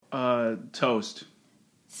Toast.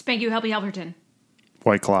 Spank you, Helpy Helperton.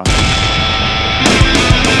 White Claw.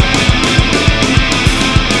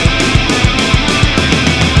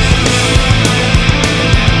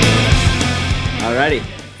 Alrighty.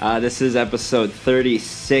 This is episode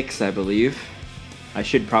 36, I believe. I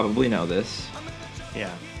should probably know this, Yeah.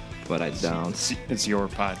 but I don't. It's your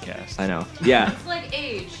podcast. I know. Yeah. It's like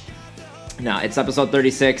age. No, it's episode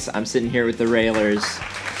 36. I'm sitting here with the Railers.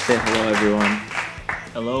 Say hello, everyone.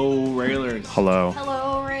 Hello, Railers. Hello.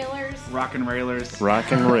 Hello, Railers. Rockin' Railers.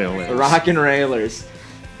 Rock and Railers. Rockin' Railers.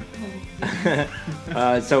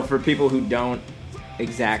 So for people who don't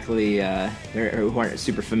exactly, or who aren't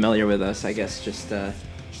super familiar with us, I guess just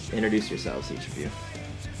introduce yourselves, each of you.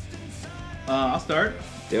 I'll start.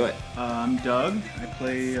 Do it. I'm Doug. I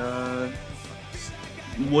play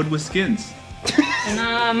Wood with Skins.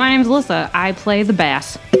 And my name's Alyssa. I play the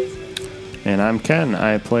bass. And I'm Ken.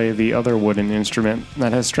 I play the other wooden instrument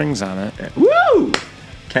that has strings on it. Woo!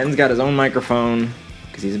 Ken's got his own microphone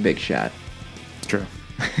because he's a big shot. It's true.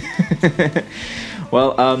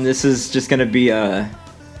 Well, this is just going to be a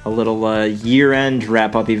little year-end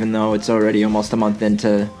wrap-up, even though it's already almost a month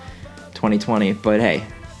into 2020. But hey,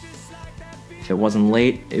 if it wasn't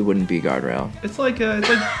late, it wouldn't be Guardrail. It's like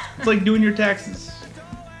doing your taxes.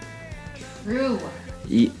 True.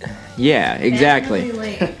 Yeah, exactly.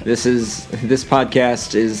 This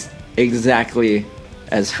podcast is exactly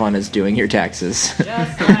as fun as doing your taxes.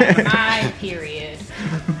 Just like my period.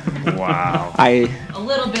 Wow. A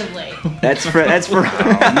little bit late. That's for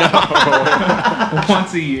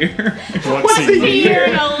Once a year. Once a year.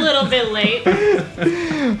 And a little bit late.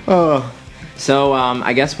 So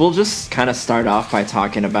I guess we'll just kind of start off by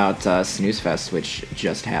talking about Snooze Fest, which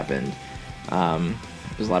just happened.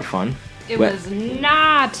 It was a lot of fun. It was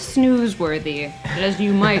not snooze-worthy, as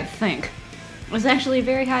you might think. It was actually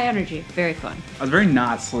very high energy, very fun. I was very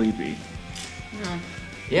not sleepy.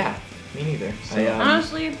 Yeah, me neither.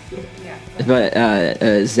 Honestly, yeah.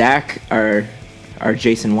 But Zach, our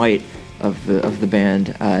Jason White of the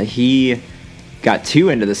band, he got too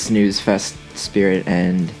into the Snooze Fest spirit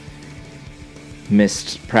and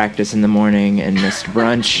missed practice in the morning and missed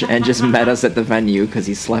brunch and just met us at the venue because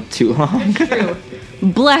he slept too long. True.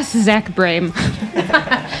 Bless Zach Brame.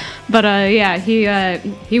 But yeah,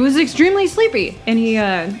 he was extremely sleepy, and he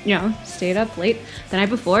stayed up late the night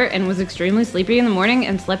before and was extremely sleepy in the morning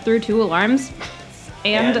and slept through 2 alarms.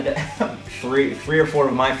 And three or four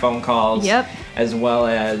of my phone calls. Yep. As well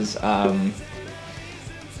as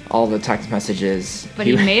all the text messages. But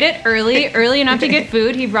he made it early enough to get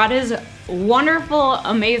food. He brought his wonderful,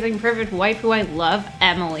 amazing, perfect wife, who I love,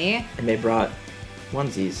 Emily. And they brought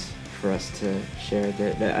onesies for us to share.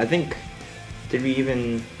 I think, did we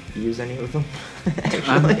even use any of them?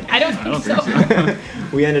 Actually, I don't think so.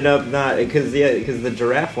 We ended up not, because the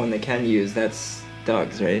giraffe one that Ken used, that's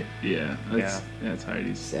Doug's, right? Yeah. It's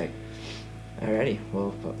Heidi's. Sick. Alrighty,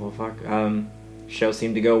 well, fuck. Show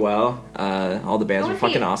seemed to go well. All the bands were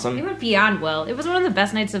fucking awesome. It went beyond well. It was one of the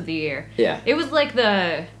best nights of the year. Yeah. It was like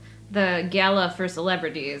the gala for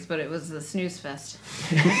celebrities, but it was the Snooze Fest.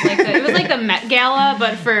 It was like the Met Gala,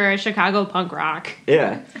 but for Chicago punk rock.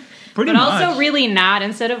 Yeah. Pretty But much. also really not.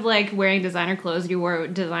 Instead of like wearing designer clothes, you wore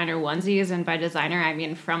designer onesies, and by designer I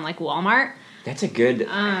mean from like Walmart. That's a good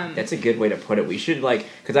way to put it. We should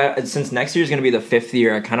because since next year is going to be the 5th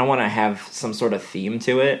year, I kind of want to have some sort of theme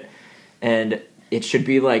to it, and it should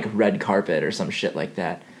be like red carpet or some shit like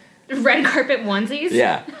that. Red carpet onesies?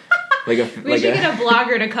 Yeah. We should get a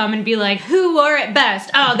blogger to come and be like, who wore it best?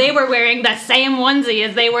 Oh, they were wearing the same onesie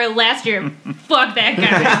as they were last year. Fuck that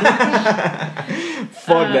guy.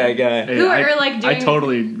 Fuck that guy. Hey, Who are like doing... I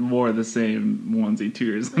totally wore the same onesie 2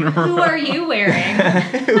 years in a row. Who are you wearing?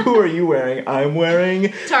 Who are you wearing? I'm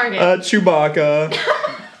wearing Target. Chewbacca.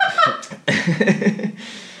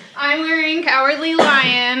 I'm wearing Cowardly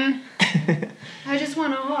Lion. I just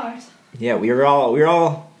want a horse. Yeah, we were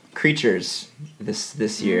all creatures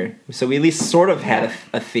this year, so we at least sort of had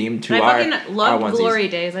a theme to our I fucking love onesies. Glory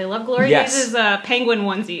Days. I love Glory Days' penguin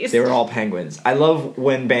onesies. They were all penguins. I love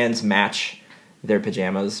when bands match their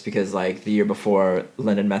pajamas because, like, the year before,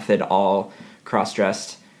 London Method all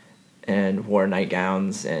cross-dressed and wore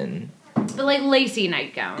nightgowns and... But, like, lacy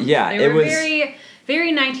nightgowns. Yeah, they it were was... very,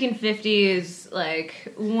 very 1950s,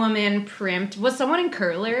 like, woman primped. Was someone in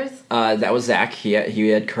curlers? That was Zach. He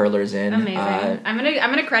had curlers in. Amazing. I'm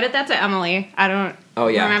gonna credit that to Emily. I don't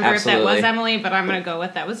remember absolutely. if that was Emily, but I'm gonna go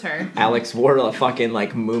with that was her. Alex wore a fucking,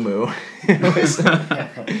 like, muumuu.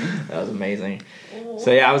 That was amazing.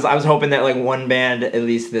 So yeah, I was hoping that like one band at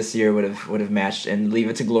least this year would have matched and leave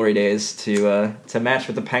it to Glory Days to match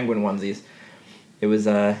with the penguin onesies. It was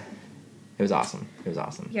It was awesome. It was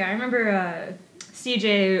awesome. Yeah, I remember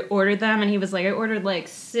CJ ordered them, and he was like, I ordered like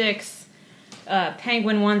 6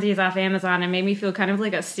 penguin onesies off Amazon, and made me feel kind of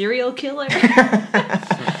like a serial killer.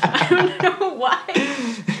 I don't know why.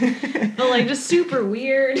 But like just super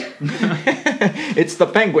weird. It's the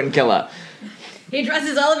penguin killer. He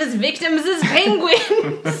dresses all of his victims as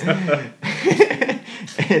penguins.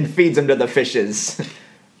 And feeds them to the fishes.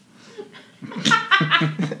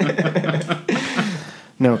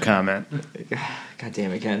 No comment. God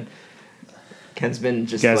damn it, Ken. Ken's been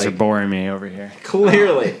just You guys like are boring me over here.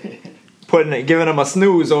 clearly giving him a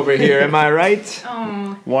snooze over here. Am I right?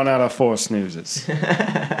 Oh. 1 out of 4 snoozes.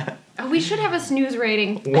 Oh, we should have a snooze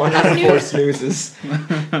rating. 1 out of 4 snoozes.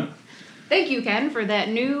 Thank you, Ken, for that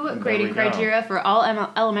new grading we go. criteria for all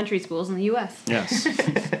elementary schools in the U.S. Yes.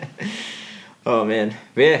 Oh man,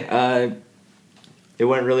 but yeah, it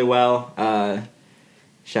went really well.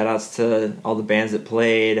 Shout outs to all the bands that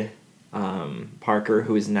played. Parker,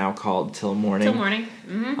 who is now called Till Morning. Till morning.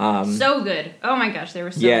 Mm-hmm. So good. Oh my gosh, they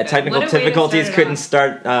were so Yeah, good. technical What a way to difficulties start it couldn't off.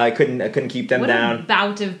 start. Couldn't keep them What down. a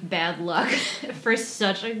bout of bad luck for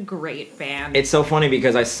such a great band. It's so funny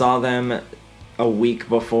because I saw them a week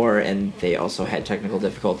before, and they also had technical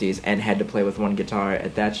difficulties and had to play with one guitar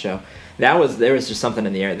at that show. There was just something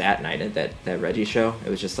in the air that night at that Reggie show. It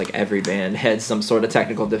was just like every band had some sort of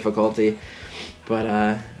technical difficulty. But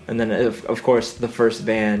and then of course the first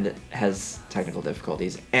band has technical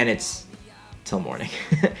difficulties, and it's Till Morning.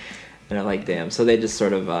 And I'm like, damn. So they just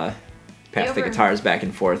sort of passed the over- guitars back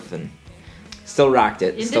and forth and still rocked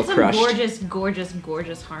it. It Still did some crushed.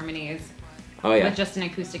 gorgeous harmonies Oh yeah, with just an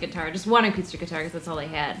acoustic guitar. Just one acoustic guitar because that's all they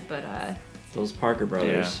had. But those Parker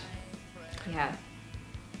brothers. yeah,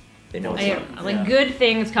 They know what's I, up. like Yeah. good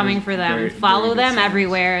things coming for them. Very- Follow very good them songs.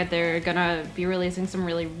 everywhere. They're gonna be releasing some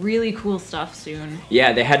really cool stuff soon.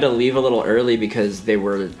 Yeah, they had to leave a little early because they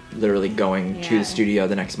were literally going to Yeah. the studio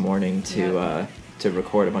the next morning to Yeah. to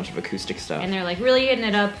record a bunch of acoustic stuff. And they're like really hitting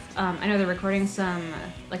it up. I know they're recording some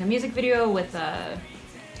like a music video with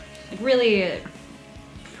like really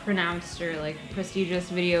pronounced or like prestigious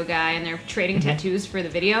video guy, and they're trading tattoos for the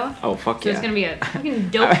video. Oh fuck So yeah! it's gonna be a fucking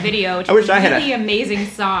dope video. To I wish a I had really amazing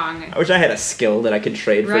song. I wish I had a skill that I could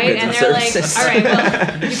trade for Right? goods And and they're like, services. all right,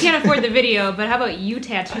 well, you can't afford the video, but how about you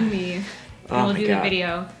tattoo me? And Oh we'll my do God. the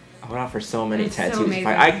video. I would offer so many It's so tattoos. amazing.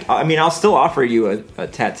 I mean, I'll still offer you a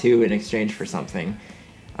tattoo in exchange for something.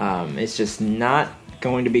 It's just not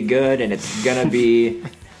going to be good, and it's gonna be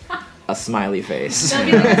a smiley face. It's gonna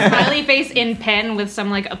be like a smiley face in pen with some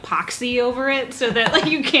like epoxy over it so that like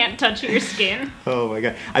you can't touch your skin. Oh my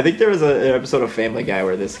god! I think there was an episode of Family Guy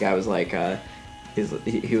where this guy was like,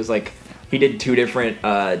 he was like, he did 2 different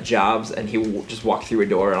jobs, and he just walked through a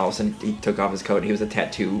door, and all of a sudden he took off his coat. And he was a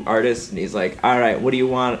tattoo artist, and he's like, "All right, what do you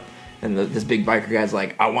want?" And this big biker guy's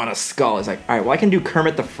like, "I want a skull." He's like, "All right, well I can do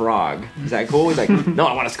Kermit the Frog. Is that cool?" He's like, "No,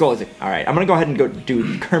 I want a skull." He's like, "All right, I'm gonna go ahead and go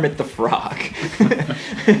do Kermit the Frog."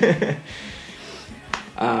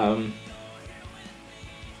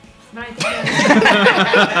 But I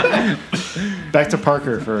think Back to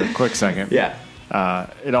Parker for a quick second. Yeah.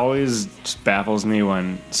 It always just baffles me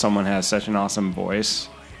when someone has such an awesome voice,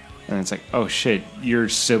 and it's like, oh shit, your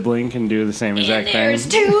sibling can do the same exact thing. there's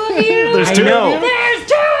 2 of you. There's I 2 know. of you. There's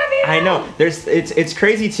 2 of you. I know. It's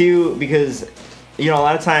crazy too because a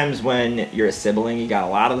lot of times when you're a sibling, you got a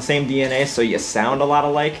lot of the same DNA, so you sound a lot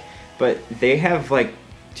alike. But they have like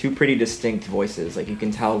 2 pretty distinct voices. Like you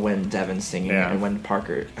can tell when Devin's singing Yeah. and when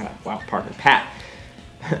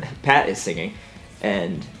Pat is singing,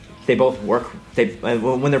 and they both work.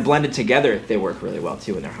 When they're blended together, they work really well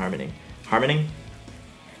too when they're harmoning.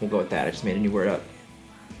 We'll go with that. I just made a new word up.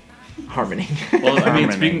 Harmony. Well, I mean,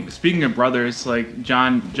 Harmony. speaking of brothers, like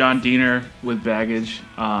John Diener with Baggage,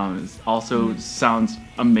 also sounds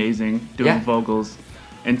amazing doing Yeah. vocals,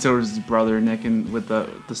 and so does his brother Nick and with the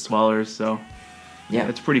Swellers. So Yeah,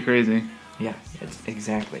 it's pretty crazy. yeah, it's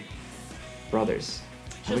exactly brothers.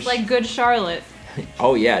 I Just wish- like Good Charlotte.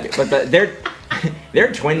 Oh yeah, dude. But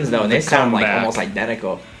they're twins though, and they The sound like comeback. almost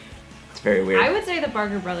identical. It's very weird. I would say the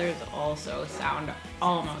Parker brothers also sound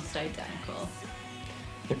almost identical.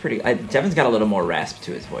 They're pretty. Devin's got a little more rasp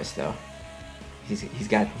to his voice though. He's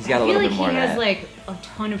got a I feel little like bit more he of has that. like a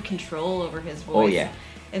ton of control over his voice. Oh yeah,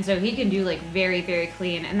 And so he can do like very, very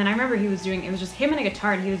clean. And then I remember it was just him and a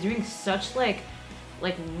guitar, and he was doing such like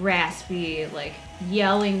raspy, like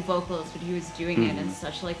yelling vocals, but he was doing it in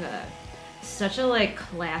such a like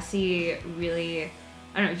classy, really,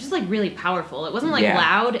 I don't know, just like really powerful. It wasn't like Yeah.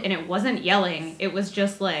 loud, and it wasn't yelling. It was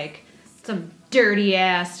just like some dirty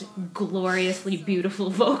ass, gloriously beautiful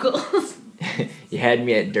vocals. You had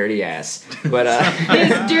me at dirty ass. But His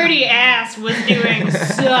dirty ass was doing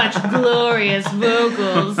such glorious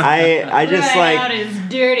vocals. I just right like out his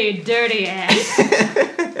dirty ass.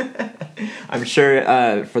 I'm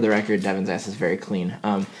sure for the record, Devin's ass is very clean.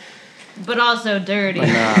 But also dirty.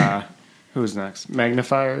 Who's next?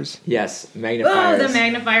 Magnifiers? Yes, Oh, magnifiers. the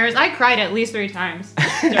magnifiers. I cried at least 3 times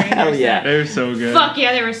during their Hell yeah. set. They're so good. Fuck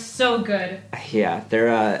yeah, they were so good. Yeah,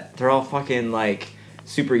 they're all fucking like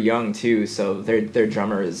super young too. So their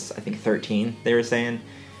drummer is I think 13. They were saying.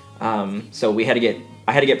 So I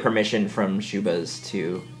had to get permission from Shubas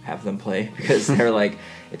to have them play because they're like,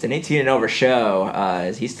 it's an 18 and over show.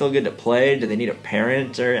 Is he still good to play? Do they need a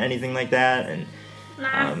parent or anything like that?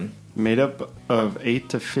 And Made up of 8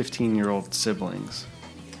 to 15-year-old siblings.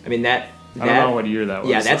 I mean that. I don't know what year that was.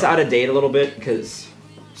 Yeah, that's out of date a little bit because.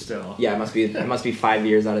 Still. Yeah, it must be 5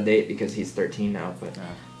 years out of date because he's 13 now. But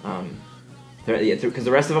because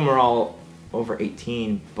the rest of them are all over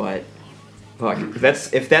 18. But fuck,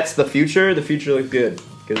 if that's the future looks good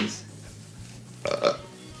because.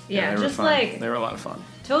 Yeah, they were just fun. like They were a lot of fun.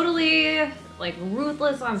 totally like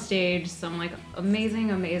ruthless on stage. Some like amazing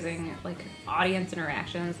like audience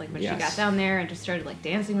interactions. Like when she Yes. got down there and just started like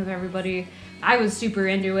dancing with everybody. I was super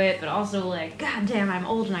into it, but also like, god damn, I'm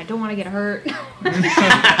old and I don't want to get hurt. like,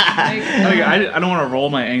 I don't want to roll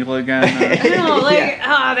my ankle again. I know, like,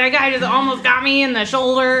 that guy just almost got me in the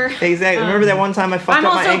shoulder. Exactly. Remember that one time I fucked I'm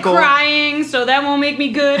up my also ankle? crying, so that won't make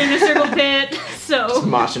me good in a circle pit. So,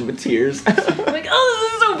 Moshing with tears. like, oh,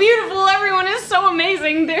 this is so beautiful. Everyone is so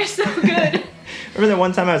amazing. They're so good. Remember that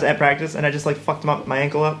one time I was at practice and I just like fucked my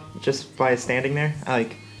ankle up just by standing there? Oh,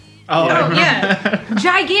 Oh, yeah.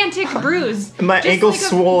 Gigantic bruise. My Just ankle like a-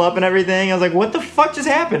 swole up and everything. I was like, what the fuck just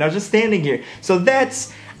happened? I was just standing here. So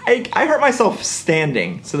I hurt myself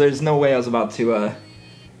standing. So there's no way I was about to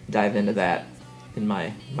dive into that in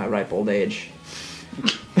my ripe old age.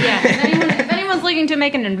 Yeah, if anyone's looking to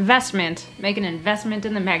make an investment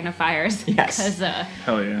in the magnifiers. Yes. Because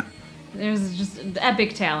hell yeah. there's just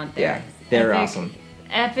epic talent there. Yeah, they're Epic- awesome.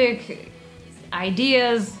 Epic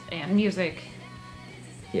ideas and music.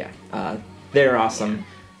 Yeah, they're awesome.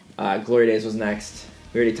 Glory Days was next.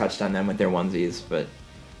 We already touched on them with their onesies, but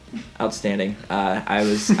outstanding. I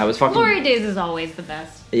was fucking. Glory Days is always the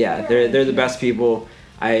best. Yeah, they're the best people.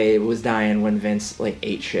 I was dying when Vince like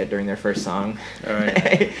ate shit during their first song. All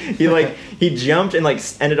right. he jumped and like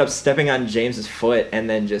ended up stepping on James's foot and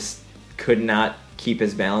then just could not keep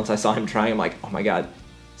his balance. I saw him trying. I'm like, oh my god,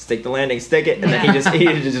 stick the landing, stick it, and then he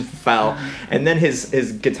just fell. And then his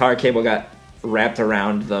guitar cable got wrapped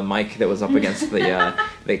around the mic that was up against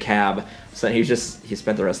the cab. So he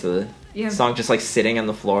spent the rest of the song just like sitting on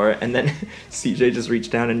the floor, and then CJ just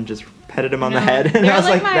reached down and just petted him on the head, and I was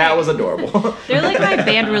like, that was adorable. They're like my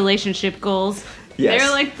band relationship goals. Yes.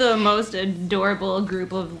 They're like the most adorable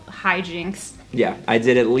group of hijinks. Yeah, I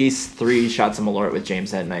did at least 3 shots of Malort with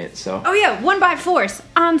James that night. So Oh yeah, one by force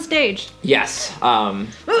on stage. yes,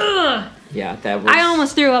 Ugh. yeah, that was. I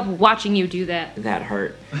almost threw up watching you do that. That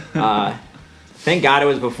hurt. Thank God it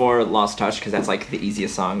was before Lost Touch because that's like the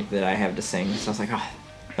easiest song that I have to sing. So I was like, oh,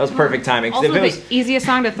 that was perfect timing. 'Cause Also, if it the easiest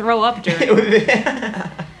song to throw up during.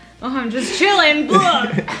 Oh, I'm just chilling.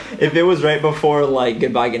 if it was right before like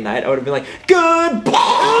Goodbye Goodnight, I would have been like goodbye.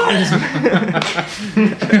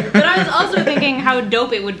 But I was also thinking how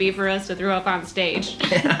dope it would be for us to throw up on stage.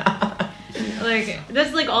 Like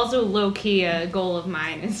that's like also low key a goal of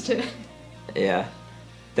mine is to. Yeah,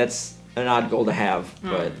 that's an odd goal to have,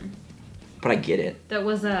 but I get it. That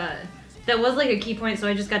was like a key point. So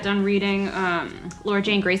I just got done reading Laura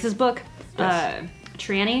Jane Grace's book, Yes.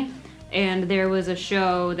 Tranny, and there was a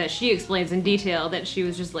show that she explains in detail that she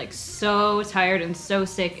was just like so tired and so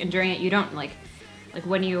sick, and during it you don't like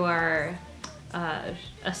when you are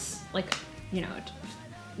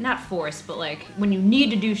not forced, but like when you need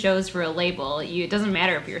to do shows for a label, it doesn't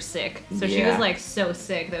matter if you're sick. So she was Yeah. like so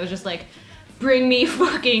sick that was just like, bring me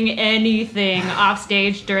fucking anything off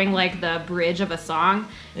stage during like the bridge of a song,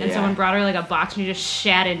 and Yeah. someone brought her like a box and she just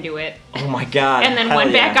shat into it, Oh my god! and then hell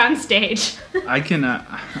went yeah. back on stage. I can't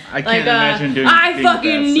Like, imagine doing. I being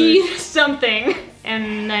fucking that sick. need something,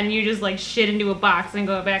 and then you just like shit into a box and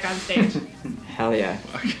go back on stage. Hell yeah!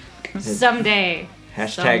 Someday. Hashtag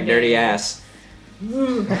Someday. dirty ass.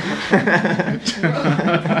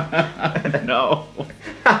 No.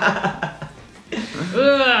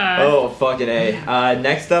 Ugh. Oh fucking A.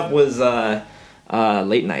 Next up was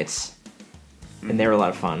Late Nights, and they were a lot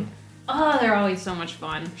of fun. Oh, they're always so much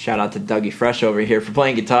fun. Shout out to Dougie Fresh over here for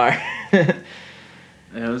playing guitar.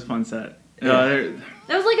 Yeah, it was a fun set. Yeah.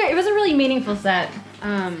 It was a really meaningful set.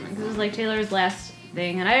 'Cause it was like Taylor's last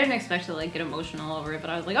thing, and I didn't expect to like get emotional over it, but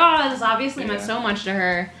I was like, oh, this obviously meant so much to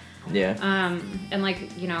her. Yeah. And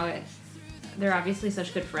like, you know, they're obviously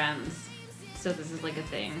such good friends, so this is like a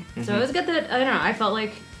thing. So it was good that, I don't know, I felt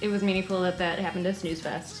like it was meaningful that happened at Snooze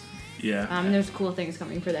Fest. Yeah. And there's cool things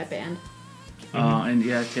coming for that band. And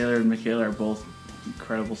yeah, Taylor and Michaela are both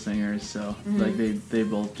incredible singers, so like they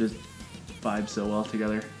both just vibe so well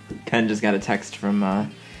together. Ken just got a text from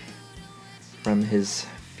his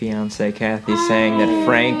fiance Kathy saying that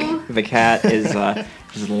Frank the cat is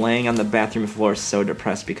just laying on the bathroom floor so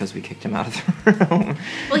depressed because we kicked him out of the room.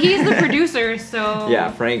 Well, he's the producer, so...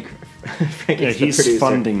 Yeah, Frank Yeah, is the he's producer.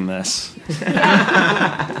 funding this.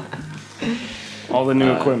 All the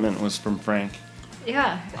new equipment was from Frank.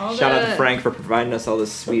 Yeah. Shout out to Frank for providing us all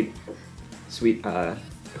this sweet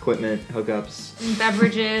equipment, hookups.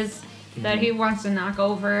 Beverages that he wants to knock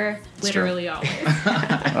over, literally always.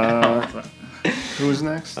 Who was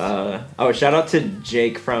next? Shout out to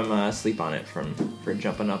Jake from Sleep On It for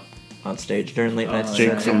jumping up on stage during late night.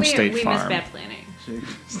 Jake set. from we State missed Farm. Bad Planning.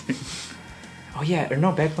 Oh yeah, or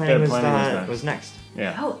no, Bad Planning, Bad Planning was next.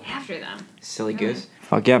 Yeah. Oh, after them. Silly goose.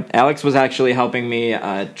 Fuck yeah. Alex was actually helping me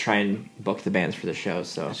try and book the bands for the show,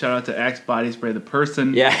 so. Shout out to Axe Body Spray, the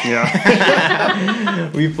person. Yeah.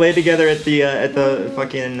 Yeah. We played together at the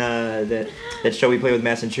fucking that show we played with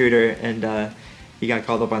Mass Intruder, and he got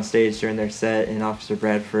called up on stage during their set, and Officer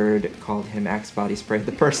Bradford called him Axe Body Spray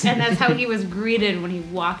the person. And that's how he was greeted when he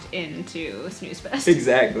walked into Snooze Fest.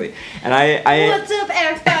 Exactly. And I What's up,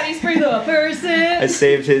 Axe Body Spray the person? I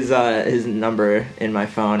saved his number in my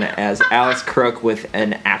phone as Alex Crook with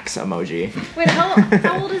an axe emoji. Wait,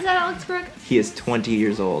 how old is that Alex Crook? He is 20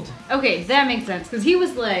 years old. Okay, that makes sense, because he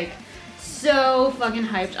was like so fucking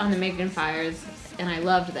hyped on the Megan Fires. And I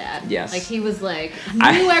loved that. Yes. Like, he was like,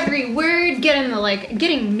 knew every word, getting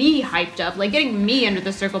me hyped up, like, getting me under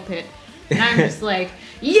the circle pit. And I'm just like,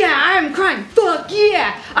 yeah, I'm crying, fuck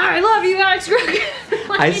yeah, I love you, Alex Crook.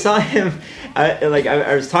 Like, I saw him,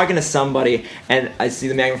 I was talking to somebody, and I see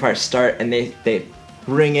the Magnifier start, and they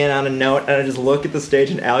ring in on a note, and I just look at the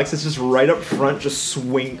stage, and Alex is just right up front, just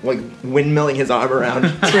swing, like, windmilling his arm around.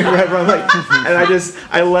 Swing right around, like, and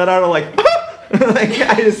I let out a, like, like,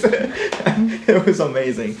 it was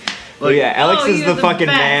amazing. Like, yeah, Alex is the fucking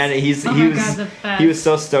best. man. He God, was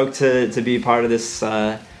so stoked to be part of this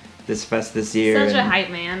fest this year. Such a hype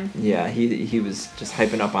man. Yeah, he was just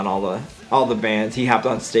hyping up on all the bands. He hopped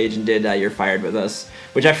on stage and did "You're Fired" with us,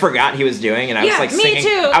 which I forgot he was doing, and I was like me singing.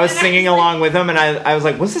 too. I was singing along with him, and I was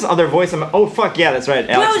like, "What's this other voice?" I'm like, "Oh fuck yeah, that's right."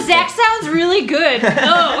 Alex No, Zach sounds really good.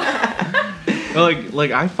 Oh.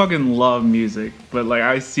 Like I fucking love music, but like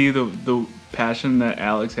I see the passion that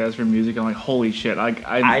Alex has for music. I'm like, holy shit! Like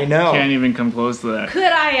I know. Can't even come close to that. Could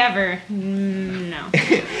I ever? No.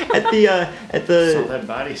 at the Saw that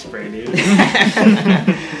body spray, dude.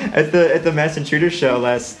 at the Mass Intruder show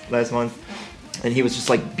last month, and he was just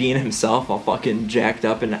like being himself, all fucking jacked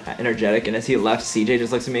up and energetic. And as he left, CJ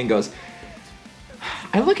just looks at me and goes,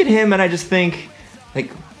 I look at him and I just think,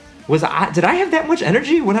 like, did I have that much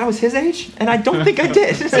energy when I was his age? And I don't think I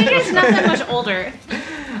did. CJ's not that much older.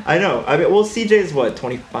 I know. I mean, well, CJ's what,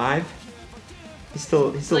 25? He's still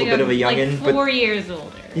Like a bit of a youngin'. Like 4 years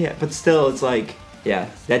older. Yeah, but still, it's like, yeah,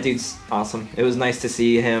 that dude's awesome. It was nice to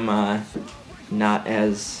see him not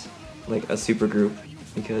as like a super group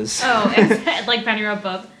because. Oh, like Penny Road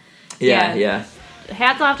Pub. Yeah.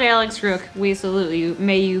 Hats off to Alex Crook. We salute you.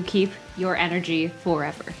 May you keep your energy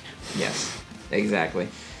forever. Yes, exactly.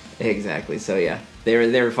 So yeah,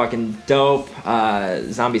 they were fucking dope.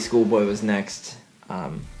 Zombie Schoolboy was next.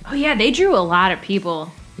 Oh yeah, they drew a lot of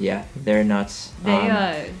people. Yeah, they're nuts.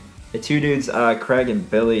 They The two dudes, Craig and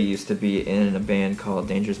Billy, used to be in a band called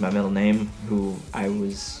Danger's My Middle Name, who I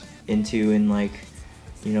was into in like,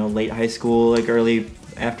 late high school, like early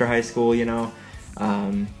after high school, They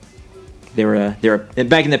were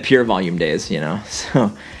back in the Pure Volume days,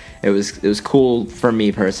 So it was cool for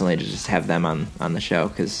me personally to just have them on the show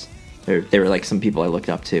because they were like some people I looked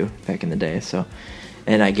up to back in the day. So,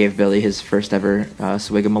 and I gave Billy his first ever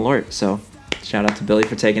swig of Malort. So, shout out to Billy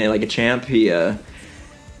for taking it like a champ. He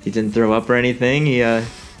didn't throw up or anything. He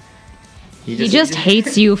just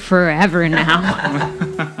hates you forever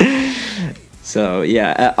now. So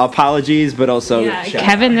yeah, apologies, but also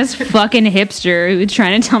Kevin, this fucking hipster who's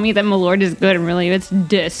trying to tell me that Malort is good and really it's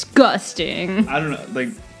disgusting. I don't know. Like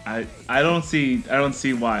I don't see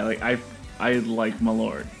why. Like I like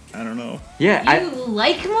Malort. I don't know. Yeah, you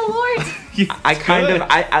like Malort? I kind good. of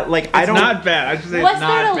I like I It's don't. not bad. I should say What's it's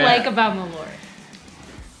not there to bad. like about Malort?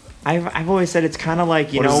 I've always said it's kind of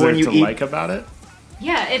like What is when there you to eat. like about it?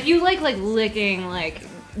 Yeah, if you like licking like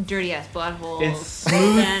dirty ass butthole. It's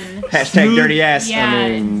smooth. Then, Hashtag dirty ass. yeah, I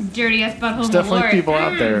mean, dirty ass butthole. There's definitely Malort. people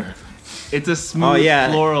out there. It's a smooth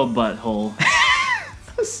floral butthole.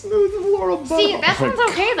 A smooth floral butthole. See, that sounds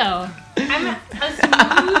okay though. I'm a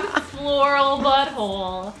smooth floral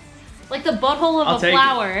butthole. Like the butthole of I'll a take it.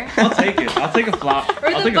 flower. I'll take it. I'll take a flop. Or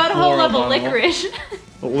I'll the take butthole of a floral butthole. licorice.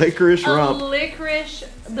 Licorice rump.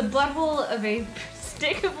 The butthole of a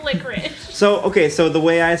stick of licorice. So the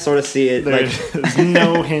way I sort of see it, There's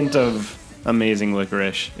no hint of amazing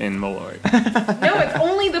licorice in Malort. No, it's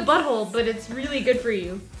only the butthole, but it's really good for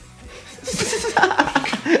you.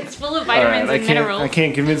 It's full of vitamins and minerals. I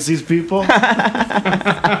can't convince these people.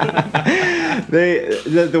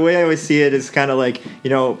 the way I always see it is kind of like,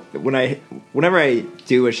 whenever I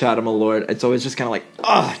do a shot of Malort, it's always just kind of like,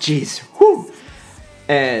 oh, jeez, whoo.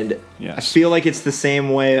 And Yes. I feel like it's the same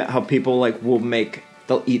way how people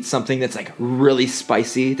they'll eat something that's like really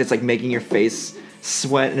spicy, that's like making your face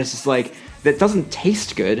sweat, and it's just like, that doesn't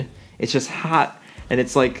taste good. It's just hot, and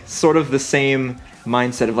it's like sort of the same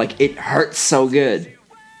mindset of like, it hurts so good,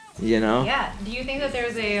 Yeah. Do you think that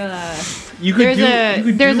there's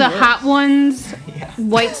There's a Hot Ones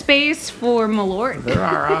white space for Malort? There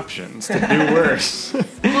are options to do worse.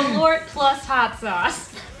 Malort plus hot sauce.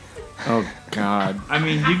 Oh God. I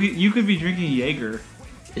mean, you could be drinking Jaeger.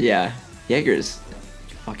 Yeah, Jaeger's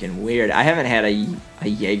fucking weird. I haven't had a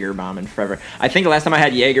Jaeger bomb in forever. I think the last time I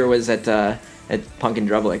had Jaeger was at Punk and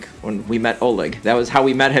Drublick when we met Oleg. That was how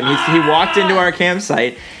we met him. He walked into our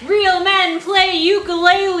campsite. Real men play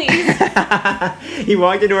ukuleles. He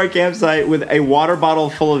walked into our campsite with a water bottle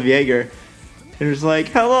full of Jaeger. And was like,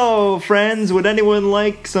 hello, friends. Would anyone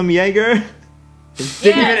like some Jaeger?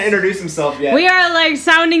 Didn't even introduce himself yet. We are like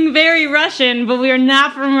sounding very Russian, but we are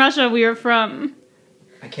not from Russia. We are from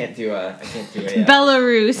I can't do it.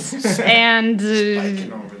 Belarus. And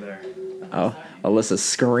Over there. Oh, Alyssa's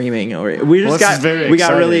screaming over it. We just Alyssa's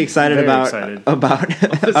got really excited Very about excited.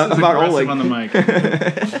 about Oleg. On the mic.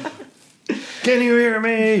 Can you hear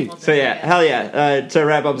me? So yeah, hell yeah. To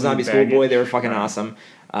wrap up Zombie Baggage. Schoolboy, they were fucking awesome.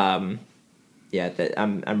 I'm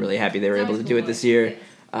really happy they were able to do it this year.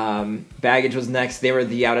 Baggage was next. They were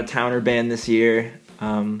the Out of Towner band this year.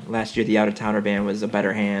 Last year the Out of Towner band was A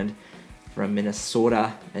Better Hand from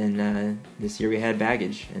Minnesota, and this year we had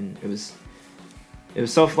Baggage, and it was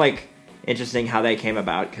so interesting how they came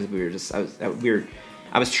about, because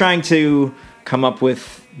I was trying to come up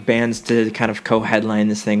with bands to kind of co-headline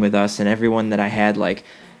this thing with us, and everyone that I had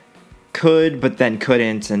could but then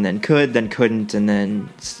couldn't, and then could then couldn't, and then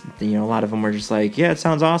a lot of them were just like, yeah, it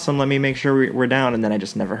sounds awesome, let me make sure we're down, and then I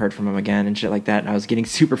just never heard from them again and shit like that, and I was getting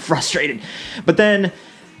super frustrated. But then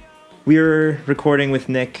we were recording with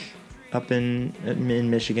Nick up in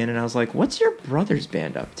Michigan, and I was like, what's your brother's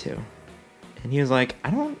band up to? And he was like,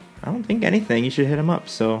 I don't think anything, you should hit him up.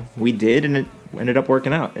 So we did, and it ended up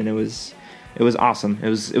working out, and it was awesome. It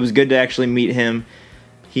was good to actually meet him.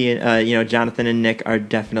 He Jonathan and Nick are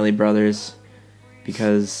definitely brothers,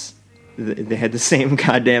 because they had the same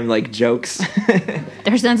goddamn jokes.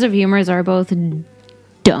 their sense of humors are both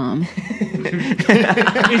dumb.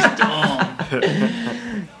 It's dumb.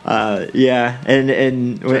 Yeah,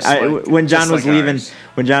 and when John was leaving,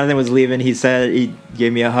 when Jonathan was leaving, he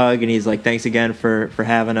gave me a hug, and he's like, "Thanks again for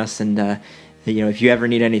having us, and if you ever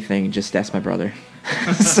need anything, just ask my brother."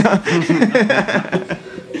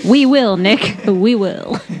 We will, Nick. We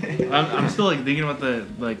will. I'm still thinking about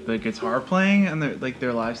the guitar playing and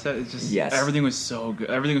their live set. It's just everything was so good.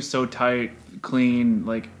 Everything was so tight, clean.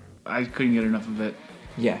 I couldn't get enough of it.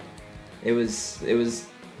 Yeah, it was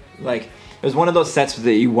one of those sets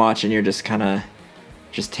that you watch and you're just kind of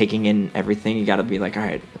just taking in everything. You got to be like, all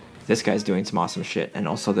right, this guy's doing some awesome shit, and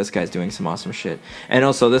also this guy's doing some awesing shit, and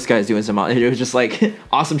also this guy's doing some. It was just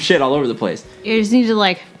awesome shit all over the place. You just need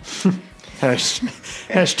to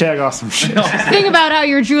Hashtag awesome shit. think about how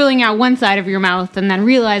you're drooling out one side of your mouth, and then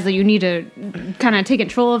realize that you need to kind of take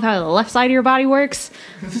control of how the left side of your body works.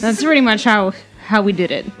 That's pretty much how we did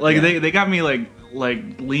it. They got me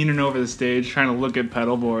leaning over the stage trying to look at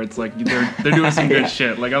pedal boards. They're doing some good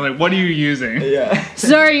shit. I'm like, what are you using? Yeah.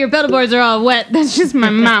 Sorry, your pedal boards are all wet. That's just my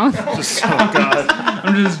mouth. Oh God.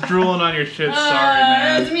 I'm just drooling on your shit. Sorry,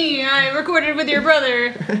 man. It's me. I recorded with your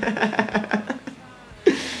brother.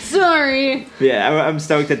 Sorry. Yeah, I'm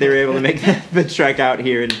stoked that they were able to make the trek out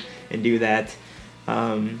here and do that.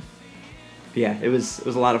 Yeah, it was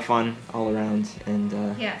a lot of fun all around,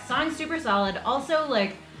 and Yeah, song's super solid. Also,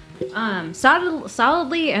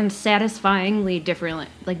 solidly and satisfyingly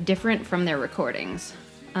different from their recordings.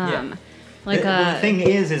 the thing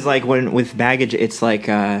is when with Baggage, it's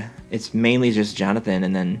it's mainly just Jonathan,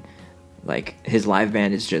 and then his live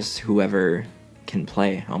band is just whoever can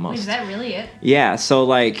play almost. Is that really it? Yeah, so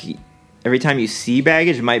like every time you see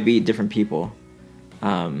Baggage, it might be different people.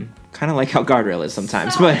 Kind of like how Guardrail is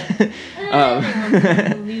sometimes, but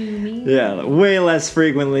yeah, way less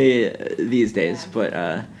frequently these days. But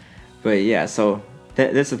yeah, so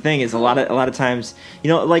that's the thing is a lot of times, you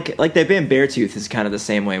know, like that band Beartooth is kind of the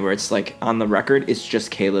same way, where it's like on the record it's just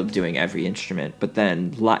Caleb doing every instrument, but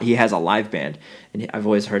then he has a live band, and I've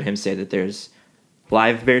always heard him say that there's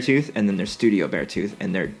live Beartooth and then there's studio Beartooth,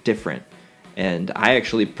 and they're different. And I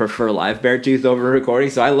actually prefer live Beartooth over recording,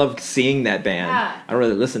 so I love seeing that band. Yeah. I don't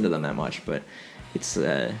really listen to them that much, but it's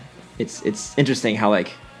interesting how,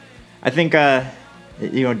 like, I think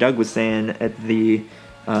you know, Doug was saying at the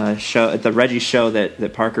show, at the Reggie show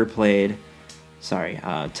that Parker played. Sorry,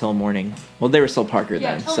 Till Morning. Well, they were still Parker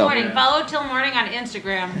then. Till so. Morning. Follow Till Morning on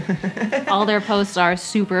Instagram. All their posts are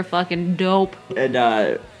super fucking dope. And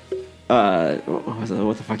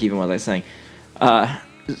what the fuck even was I saying?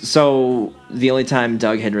 So the only time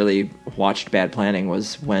Doug had really watched Bad Planning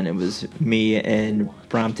was when it was me and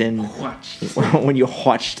Brompton. When you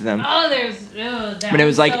watched them. Oh, that. But it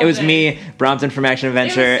was like so it was good. me, Brompton from Action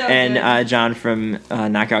Adventure, so and John from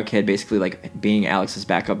Knockout Kid, basically like being Alex's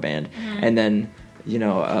backup band, and then. You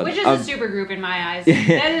know, which is a super group in my eyes.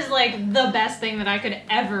 That is like the best thing that I could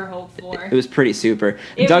ever hope for. It was pretty super.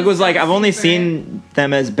 It Doug was so like, I've only super. seen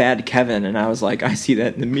them as Bad Kevin, and I was like, I see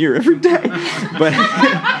that in the mirror every day. But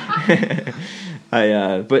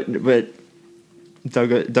but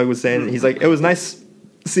Doug was saying, he's like, it was nice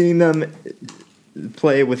seeing them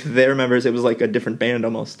play with their members. It was like a different band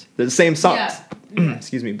almost. The same songs. Yeah.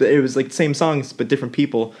 Excuse me, but it was like the same songs but different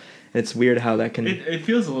people. It's weird how that can. It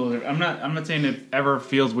feels a little. I'm not saying it ever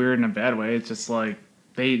feels weird in a bad way. It's just like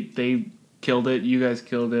they killed it. You guys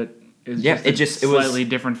killed it. It was slightly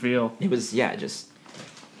different feel. It was just.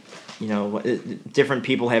 You know, different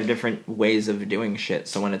people have different ways of doing shit.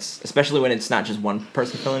 So especially when it's not just one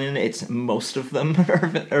person filling in, it's most of them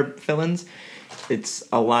are fill-ins. It's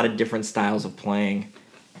a lot of different styles of playing.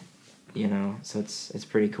 You know, so it's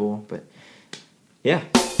pretty cool. But yeah.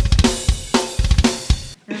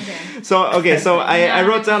 So I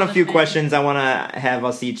wrote down a few questions I want to have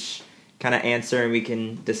us each kind of answer, and we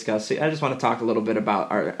can discuss. I just want to talk a little bit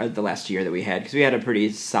about the last year that we had, because we had a pretty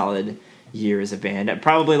solid year as a band.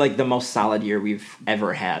 Probably like the most solid year we've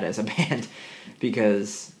ever had as a band,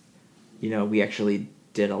 because you know, we actually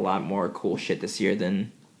did a lot more cool shit this year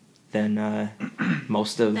than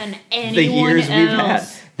most of the years we've had.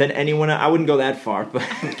 Than anyone. I wouldn't go that far, but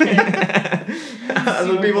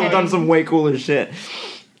other people have done some way cooler shit.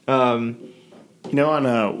 You know, on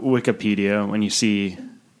Wikipedia, when you see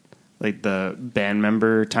like the band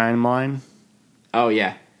member timeline. Oh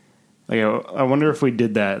yeah. Like I wonder if we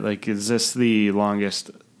did that. Like, is this the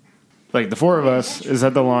longest? Like the four of us, is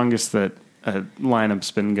that the longest that a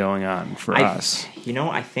lineup's been going on for us? You know,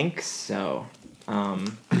 I think so.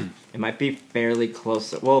 It might be fairly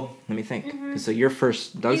close. Well, let me think. Mm-hmm. So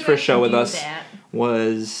Doug's first show with us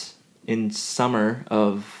was in summer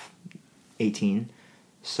of 2018.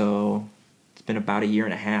 So it's been about a year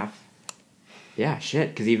and a half. Yeah, shit.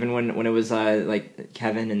 Because even when it was like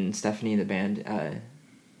Kevin and Stephanie in the band,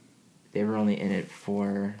 they were only in it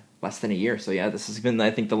for less than a year. So yeah, this has been,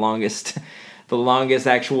 I think, the longest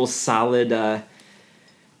actual solid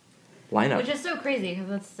lineup. Which is so crazy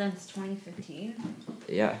because it's since 2015.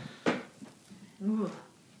 Yeah. Ooh.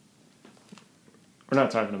 We're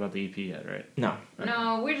not talking about the EP yet, right? No.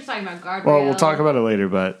 No, we're just talking about Guardrail. Well, we'll talk about it later,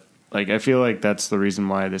 but like I feel like that's the reason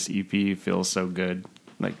why this EP feels so good.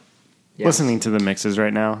 Like listening to the mixes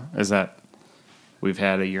right now is that we've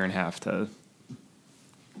had a year and a half to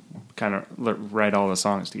kind of write all the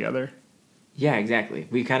songs together. Yeah, exactly.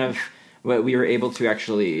 We were able to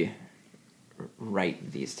actually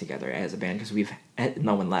write these together as a band because we've had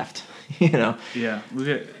no one left, you know? Yeah, we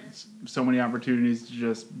get so many opportunities to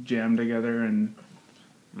just jam together, and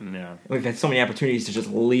yeah, we've had so many opportunities to just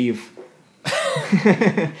leave.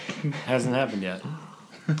 Hasn't happened yet.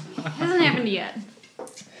 Hasn't happened yet.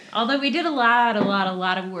 Although we did a lot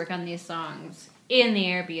of work on these songs in the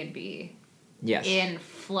Airbnb. Yes. In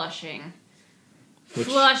Flushing.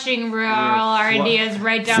 Flushing where all our ideas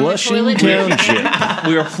right down Flushing the toilet. Township.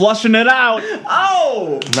 we were flushing it out.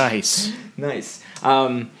 Oh! Nice.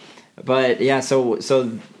 But yeah,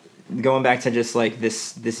 so going back to just like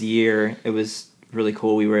this year, it was really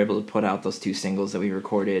cool. We were able to put out those 2 singles that we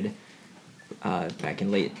recorded back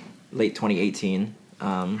in late 2018.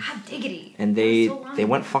 Hot diggity. And they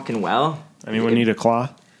went fucking well. Anyone need a claw?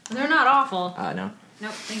 They're not awful. No.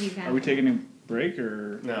 Nope, thank you, Ken. Are we taking a break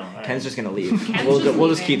or no? Ken's just gonna leave. Ken's We'll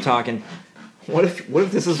just leaving. keep talking. What if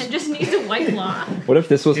this is? Ken just needs a White Claw. What if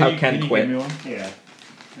this was how Ken quit? Yeah.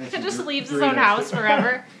 Ken just leaves his own house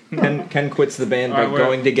forever. Ken quits the band by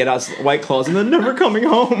going to get us White Claws and then never coming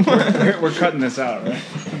home. We're cutting this out, right?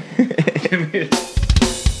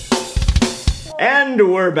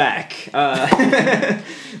 And we're back.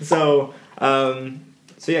 So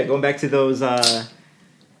yeah, going back to those.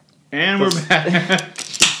 And we're back.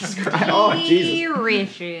 Oh Jesus!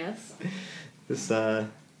 Delicious.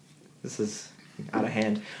 This is out of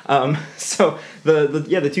hand. So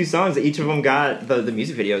the two songs, each of them got the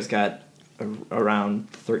music videos got around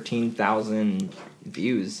 13,000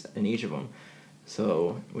 views in each of them.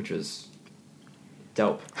 So, which was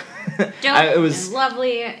dope. It was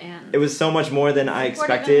lovely, and it was so much more than I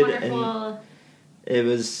expected, and it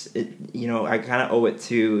was I kind of owe it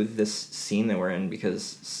to this scene that we're in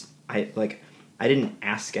because I didn't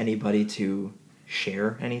ask anybody to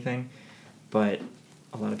share anything, but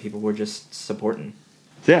a lot of people were just supporting.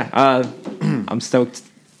 So yeah, I'm stoked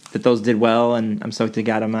that those did well, and I'm stoked they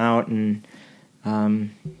got them out, and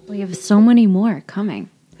we have so many more coming.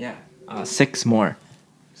 Yeah, 6 more.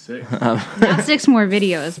 6. Not 6 more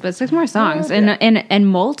videos, but 6 more songs, and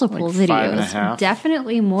multiple like videos. 5.5.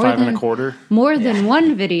 Definitely more 5 than and a quarter. More than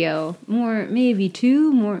one video. More, maybe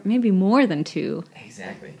 2. Maybe more than 2.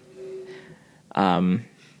 Exactly.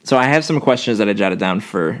 So I have some questions that I jotted down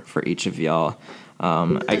for each of y'all.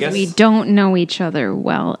 I guess we don't know each other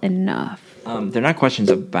well enough. They're not questions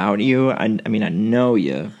about you. I mean, I know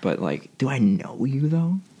you, but do I know you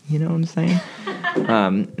though? You know what I'm saying?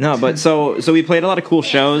 No, but so we played a lot of cool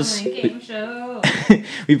shows. Game show.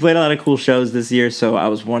 We played a lot of cool shows this year, so I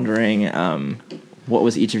was wondering, what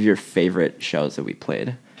was each of your favorite shows that we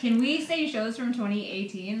played? Can we say shows from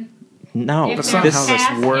 2018? No, that's not how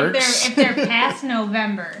this works. If they're past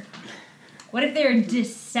November, what if they're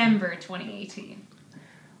December 2018?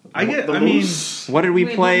 What did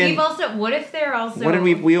we play? What if they're also? What did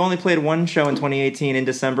we only played one show in 2018 in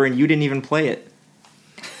December, and you didn't even play it.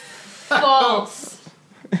 False.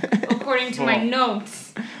 According to my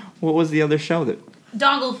notes. What was the other show that?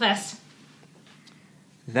 Dongle Fest.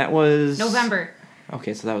 That was November.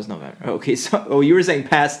 Okay, so that was November. Okay, so you were saying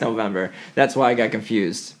past November. That's why I got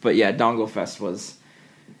confused. But yeah, Dongle Fest was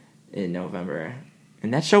in November.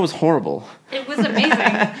 And that show was horrible. It was amazing.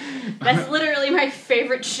 That's literally my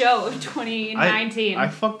favorite show of 2019. I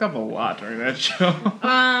fucked up a lot during that show.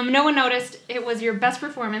 No one noticed. It was your best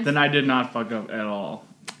performance. Then I did not fuck up at all.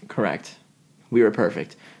 Correct. We were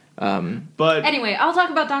perfect. But anyway, I'll talk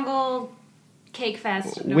about Dongle Cake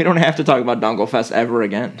Fest. We don't have to talk about Dongle Fest ever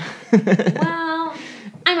again. Well,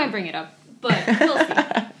 I might bring it up, but we'll see.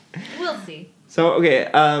 We'll see. So, okay,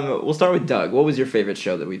 we'll start with Doug. What was your favorite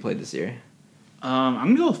show that we played this year? I'm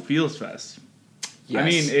gonna go with Feels Fest. Yes. I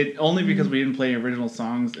mean, it only because we didn't play original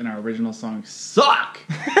songs, and our original songs suck.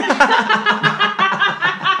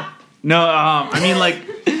 No, I mean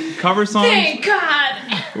cover songs. Thank God.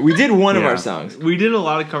 We did one of our songs. We did a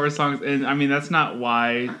lot of cover songs, and I mean that's not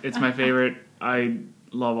why it's my favorite. I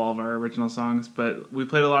love all of our original songs, but we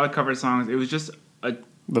played a lot of cover songs. It was just a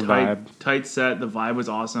tight set. The vibe was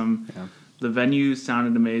awesome. Yeah. The venue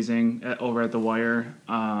sounded amazing over at the Wire.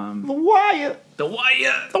 The Wire.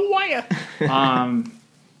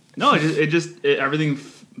 No, everything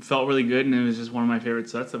felt really good, and it was just one of my favorite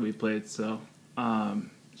sets that we played. So,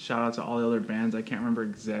 shout out to all the other bands. I can't remember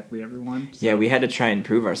exactly everyone. So. Yeah, we had to try and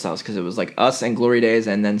prove ourselves because it was us and Glory Days,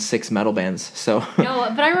 and then 6 metal bands. So no,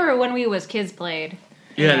 but I remember When We Was Kids played.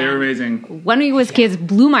 Yeah, they were amazing. When We Was Kids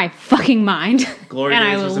blew my fucking mind. Glory and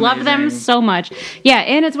Days I was love amazing. them so much. Yeah,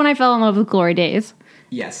 and it's when I fell in love with Glory Days.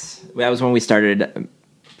 Yes, that was when we started.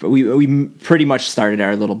 We pretty much started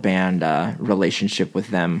our little band relationship with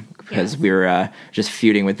them because we were just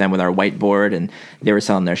feuding with them with our whiteboard, and they were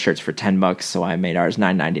selling their shirts for $10, so I made ours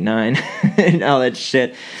 $9.99 and all that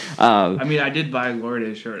shit. I mean, I did buy a Glory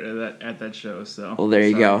Days shirt at that show, so. Well, there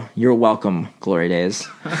you go. You're welcome, Glory Days.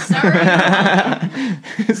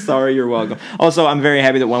 Sorry, you're welcome. Also, I'm very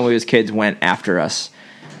happy that When We Was Kids went after us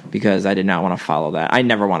because I did not want to follow that. I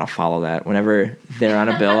never want to follow that. Whenever they're on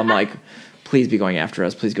a bill, I'm like, please be going after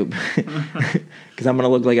us. Please go. Because I'm going to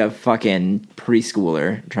look like a fucking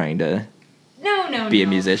preschooler trying to be a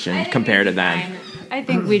musician compared to them. I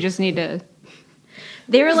think we just need to.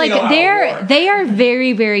 They're they are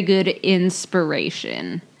very, very good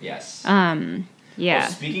inspiration. Yes. Yeah. Well,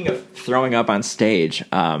 speaking of throwing up on stage,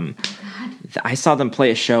 I saw them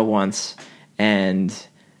play a show once, and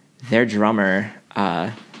their drummer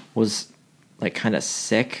was kind of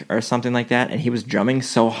sick or something like that, and he was drumming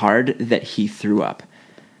so hard that he threw up.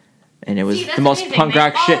 And it was the most punk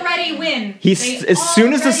rock shit. Already win. As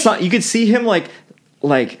soon as the song, you could see him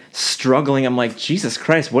like struggling. I'm like, Jesus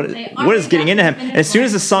Christ, what is getting into him? And as soon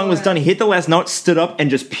as the song was done, he hit the last note, stood up, and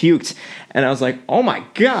just puked. And I was like, oh my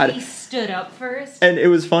God. He stood up first. And it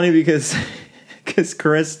was funny because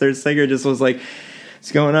Chris, their singer, just was like,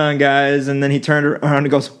 what's going on, guys? And then he turned around and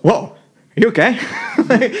goes, whoa, are you okay?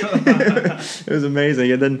 It was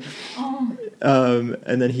amazing. And then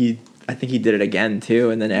I think he did it again too.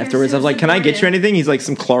 And then afterwards, I was like, "Can I get you anything?" He's like,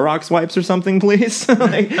 "Some Clorox wipes or something, please,"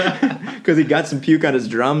 because he got some puke on his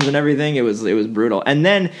drums and everything. It was brutal. And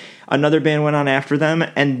then another band went on after them,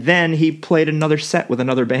 and then he played another set with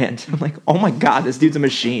another band. I'm like, "Oh my God, this dude's a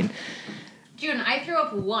machine." June, I threw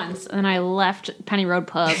up once, and I left Penny Road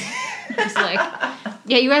Pub. Just like,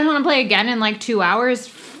 yeah, you guys want to play again in like 2 hours?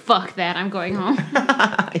 Fuck that, I'm going home.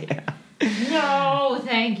 Yeah. No,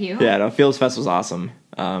 thank you. Yeah, no, Fields Fest was awesome.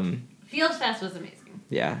 Fields Fest was amazing.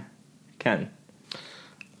 Yeah. Ken.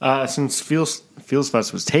 Since Fields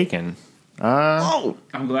Fest was taken.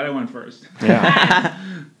 I'm glad I went first. Yeah.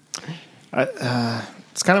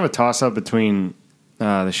 It's kind of a toss-up between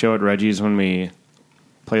the show at Reggie's when we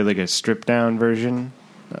played like a stripped-down version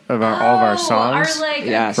of all of our songs. Our, like,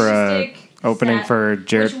 yes. For a opening set, for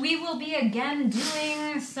Jared. which we will be again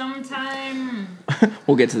doing sometime.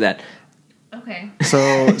 We'll get to that. Okay.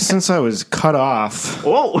 So since I was cut off,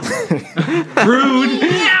 Whoa.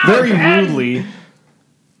 very rudely,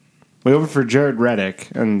 we opened for Jared Reddick,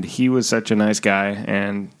 and he was such a nice guy,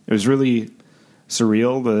 and it was really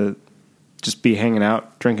surreal to just be hanging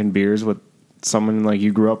out, drinking beers with someone like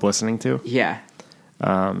you grew up listening to. Yeah.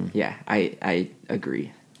 Yeah, I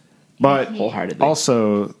agree. But Wholeheartedly.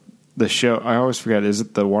 also, the show, I always forget, is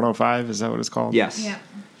it the 105? Is that what it's called? Yes. Yeah.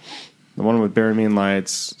 The one with Bury Me in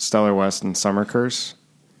Lights, Stellar West, and Summer Curse.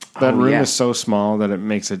 That room is so small that it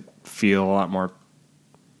makes it feel a lot more...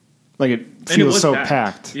 Like, it feels so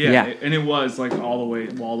packed. Yeah, and it was, like, all the way,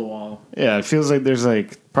 wall to wall. Yeah, it feels like there's,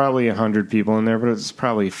 like, probably 100 people in there, but it's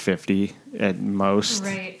probably 50 at most.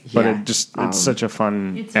 Right. But Yeah. it's such a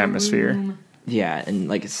fun atmosphere. Yeah, and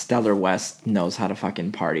like Stellar West knows how to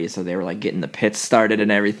fucking party, so they were like getting the pits started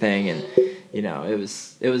and everything, and you know, that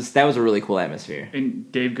was a really cool atmosphere.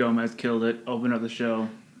 And Dave Gomez killed it, opened up the show.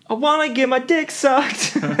 I wanna get my dick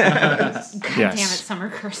sucked. Yes. Damn it,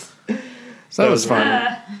 Summer Curse. So that was fun.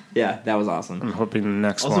 Yeah, that was awesome. I'm hoping the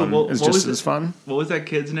next Also, one is just as fun. What was that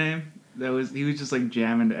kid's name? He was just like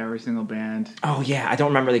jamming to every single band. Oh yeah, I don't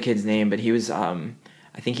remember the kid's name, but he was I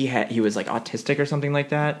think he was like autistic or something like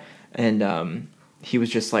that. And he was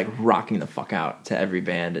just like rocking the fuck out to every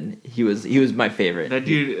band, and he was my favorite. That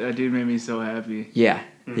dude made me so happy. Yeah,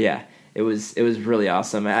 yeah, it was really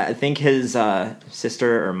awesome. I think his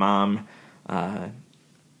sister or mom,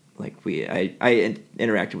 like I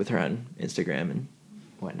interacted with her on Instagram and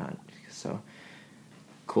whatnot. So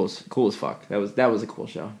cool as fuck. That was a cool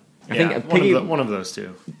show. I think one of those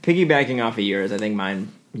two. Piggybacking off of yours, I think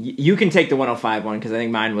mine. You can take the 105 one because I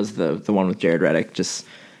think mine was the one with Jared Reddick. Just.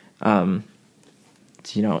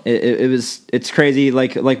 You know, it's crazy.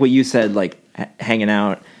 Like what you said, like hanging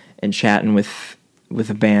out and chatting with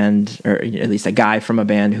a band, or at least a guy from a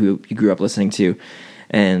band who you grew up listening to.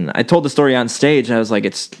 And I told the story on stage, and I was like,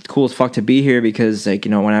 it's cool as fuck to be here because, like,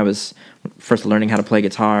 you know, when I was first learning how to play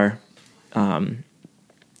guitar, Drunk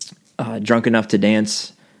Enough to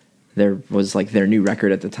Dance, there was like their new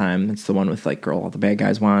record at the time. It's the one with like Girl All the Bad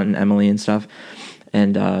Guys Want and Emily and stuff.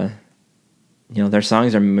 And you know, their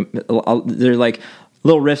songs they're like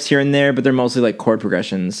little riffs here and there, but they're mostly like chord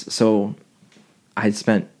progressions. So I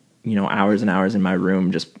spent, you know, hours and hours in my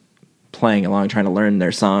room just playing along, trying to learn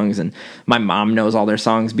their songs. And my mom knows all their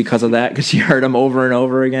songs because of that, because she heard them over and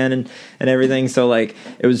over again and everything. So like,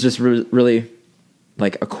 it was just really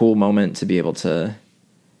like a cool moment to be able to,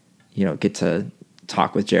 you know, get to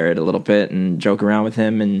talk with Jared a little bit and joke around with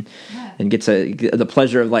him and get the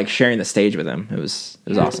pleasure of like sharing the stage with him. It was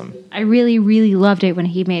awesome. I really, really loved it when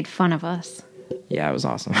he made fun of us. Yeah, it was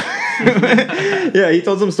awesome. Yeah, he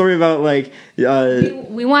told some story about like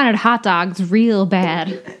we wanted hot dogs real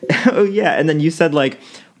bad. Oh yeah, and then you said like,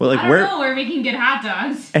 well, like I don't know where we can get hot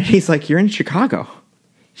dogs. And he's like, you're in Chicago. You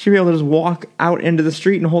should be able to just walk out into the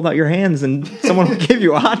street and hold out your hands, and someone will give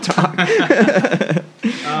you a hot dog.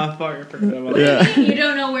 Fuck, I forgot about that. You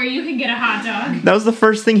don't know where you can get a hot dog. That was the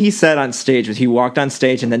first thing he said on stage. Was he walked on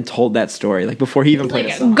stage and then told that story, like before he even played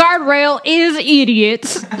a song. Guardrail is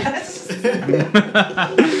idiots.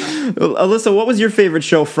 Alyssa, what was your favorite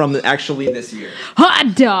show from actually this year?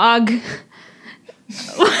 Hot dog. She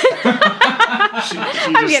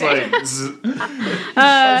just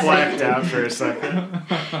blacked out for a second.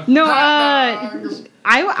 No, I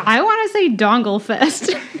want to say Dongle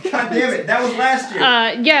Fest. God damn it, that was last year.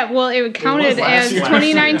 Yeah, well, it counted as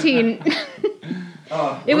 2019.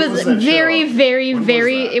 It was was that very, show? very, When was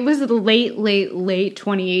very. that? It was late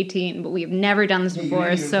 2018, but we've never done this before.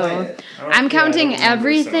 didn't even play So it. I'm counting I don't remember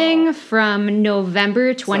this at everything all. from November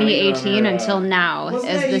not even on 2018 our, until now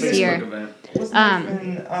wasn't as that this even- year. Facebook event.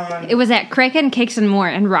 It was at Kraken Cakes and More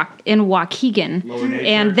in Waukegan,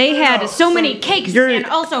 and they had so many cakes and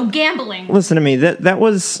also gambling. Listen to me. That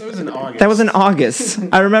was in August. That was in August.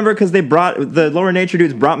 I remember because the Lower Nature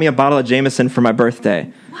dudes brought me a bottle of Jameson for my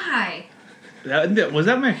birthday. Why? Was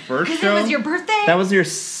that my first Because show? it was your birthday. That was your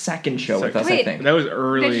second show with us, I Wait. think. That was Did you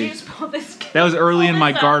early. just pull this? That was early in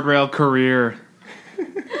my pull this up? guardrail career.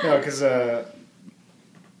 No, because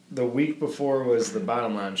the week before was the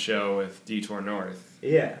Bottom Line show with Detour North.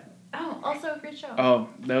 Yeah. Oh, also a great show. Oh,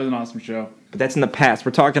 that was an awesome show. But that's in the past.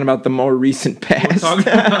 We're talking about the more recent past.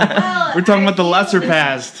 We're talking about the lesser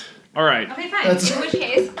past. All right. Okay, fine. In which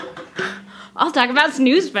case, I'll talk about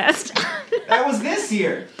Snooze Fest. That was this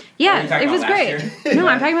year. Are you Yeah, talking it was about last great. No,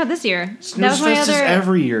 I'm talking about this year. That was my Fest is other.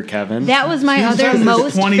 every year, Kevin. That was my other This is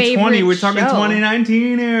most 2020. favorite. We're talking show.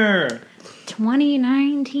 2019 here.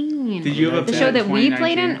 2019. Did you have a The bad show that we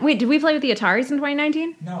played 2019? in? Wait, did we play with the Ataris in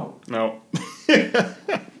 2019? No. No.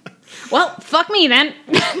 Well, fuck me then.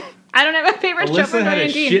 I don't have a favorite show for Alyssa had a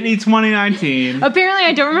 2019. shitty 2019. Apparently,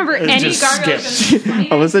 I don't remember any just Gargoyle skipped. shows. from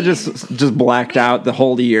 2019. Alyssa just blacked out the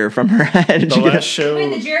whole year from her head. The last show.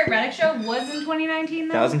 Wait, the Jarrett Reddick show was in 2019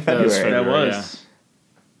 though? That was in That was February. That February, was.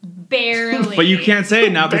 Barely. But you can't say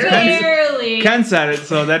it now because Barely. Ken said it,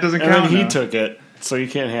 so that doesn't And count. then he now. took it, so you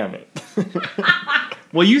can't have it.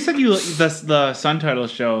 Well, you said the Sun Title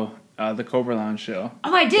show, the Cobra Lounge show.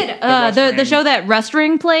 Oh, I did. Rust The Ring. show that Rust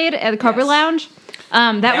Ring played at the Cobra Yes. Lounge.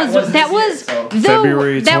 That was was that this was year, so-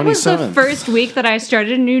 February that was the 27th. first week that I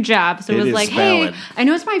started a new job. So it It was is like, valid. hey, I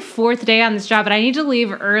know it's my 4th day on this job, but I need to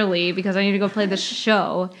leave early because I need to go play the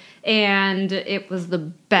show. And it was the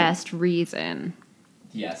best reason.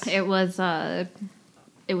 Yes. It was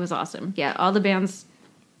awesome. Yeah, all the bands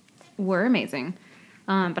were amazing.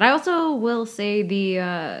 But I also will say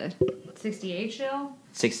the 68 show.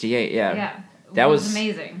 68, yeah. Yeah, That was-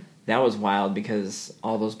 amazing. That was wild because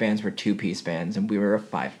all those bands were 2-piece bands and we were a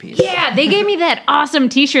 5-piece. Yeah, they gave me that awesome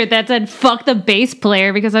T-shirt that said "fuck the bass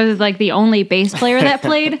player" because I was like the only bass player that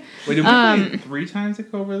played. Wait, did we play 3 times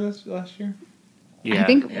at Cobra this last year? Yeah. I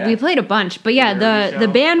think Yeah. we played a bunch, but yeah, Very the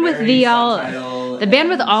show. band with Very the all subtitle the band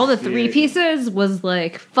with and all the 68. 3 pieces was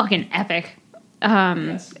like fucking epic.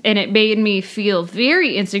 Yes. And it made me feel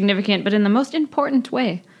very insignificant, but in the most important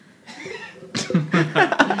way.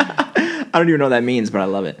 I don't even know what that means, but I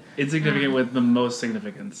love it. Insignificant with the most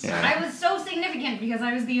significance. Yeah. I was so significant because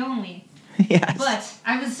I was the only, Yes. but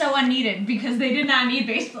I was so unneeded because they did not need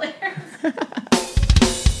bass players.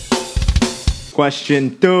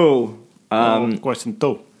 Question 2. Question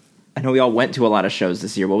 2. I know we all went to a lot of shows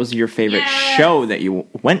this year. What was your favorite Yes. show that you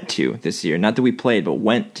went to this year? Not that we played, but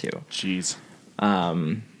went to. Jeez. I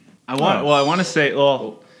want to say,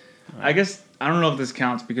 I guess I don't know if this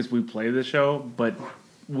counts because we played the show, but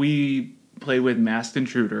we played with Masked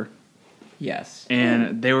Intruder, Yes.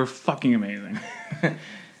 and they were fucking amazing.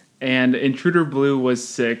 And Intruder Blue was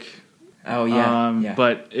sick. Oh, yeah.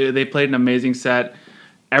 But they played an amazing set.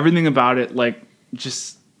 Everything about it, like,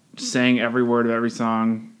 just sang every word of every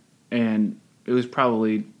song, and it was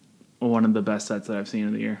probably one of the best sets that I've seen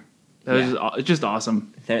in the year. It's just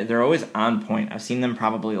awesome. They're always on point. I've seen them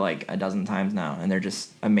probably like a dozen times now, and they're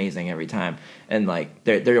just amazing every time. And like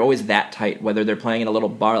they're always that tight. Whether they're playing in a little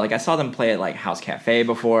bar, like I saw them play at like House Cafe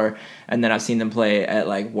before, and then I've seen them play at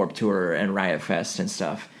like Warped Tour and Riot Fest and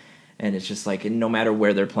stuff. And it's just like no matter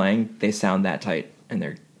where they're playing, they sound that tight, and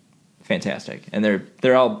they're fantastic. And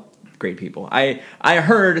they're all great people. I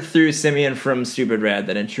heard through Simeon from Stupid Rad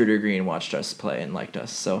that Intruder Green watched us play and liked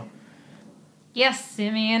us. So Yes,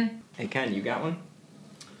 Simeon. hey, Ken, you got one?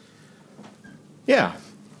 Yeah.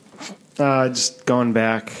 Just going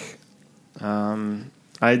back,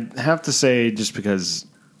 I'd have to say just because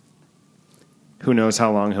who knows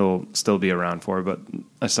how long he'll still be around for, but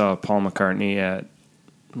I saw Paul McCartney at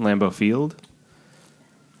Lambeau Field.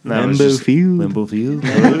 Lambeau Field.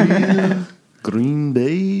 Oh, yeah. Green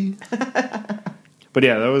Bay. But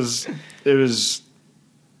yeah, it was.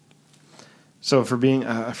 So for being,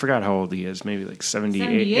 I forgot how old he is, maybe like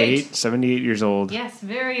 78 years old. Yes,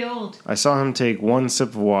 very old. I saw him take one sip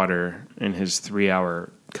of water in his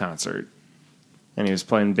 3-hour concert. And he was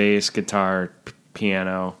playing bass, guitar,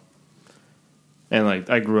 piano. And like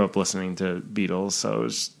I grew up listening to Beatles, so it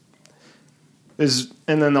was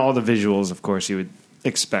and then all the visuals, of course, you would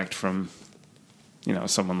expect from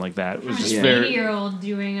someone like that. It was just Yeah. very 80-year-old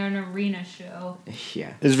doing an arena show.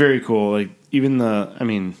 Yeah. it's very cool. Like even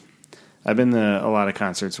I've been to a lot of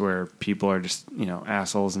concerts where people are just,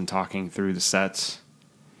 assholes and talking through the sets.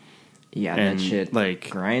 Yeah, and that shit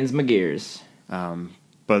grinds my gears.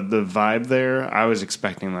 But the vibe there, I was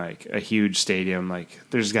expecting like a huge stadium. Like,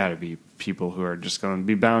 there's got to be people who are just going to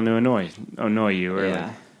be bound to annoy you.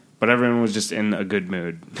 Or but everyone was just in a good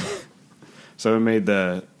mood. So it made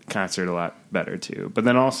the concert a lot better too. But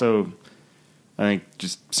then also, I think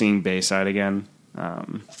just seeing Bayside again.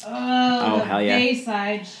 Hell yeah!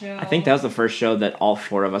 Bayside show. I think that was the first show that all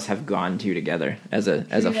four of us have gone to together as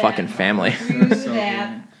a fucking family.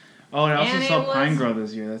 Oh, and I also saw Pine Grove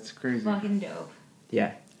this year. That's crazy. Fucking dope.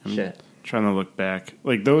 Yeah. Shit. Trying to look back.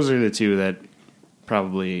 Like, those are the two that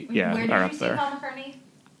probably, are up there. Paul McCartney?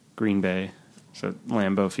 Green Bay. So,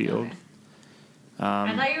 Lambeau Field. Okay.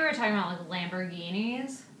 I thought you were talking about, like,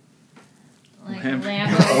 Lamborghinis. Like,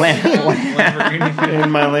 Lamborghini. In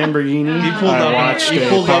my Lamborghini, I watched a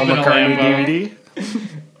Paul McCartney DVD.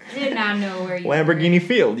 Did not know where you Lamborghini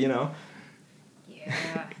Field, Yeah.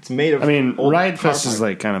 It's made of. Riot Fest is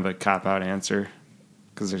like kind of a cop out answer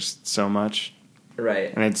because there's so much,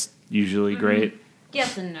 right? And it's usually great.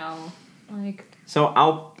 Yes and no. So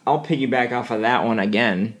I'll piggyback off of that one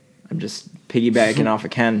again. I'm just piggybacking off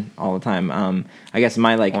of Ken all the time. I guess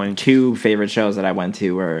my two favorite shows that I went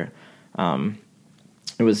to were,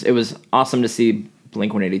 it was awesome to see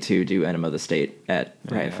Blink-182 do Enema of the State at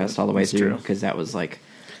Riot Fest all the way through, because that was like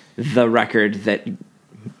the record that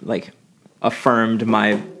like affirmed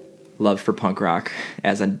my love for punk rock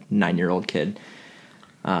as a 9-year-old kid.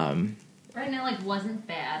 Right now, wasn't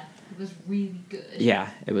bad. It was really good. Yeah,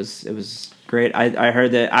 it was great. I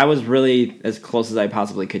heard that I was really as close as I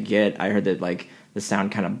possibly could get. I heard that the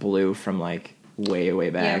sound kind of blew from way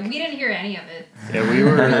back. Yeah, we didn't hear any of it. Yeah, we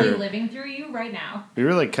were really living through you right now. We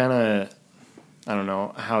were kind of, I don't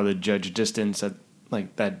know how to judge distance at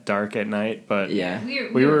that dark at night, but yeah,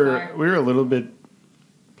 we were a little bit.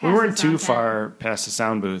 We weren't too far past the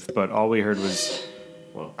sound booth, but all we heard was,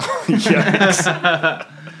 yes.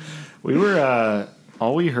 We were.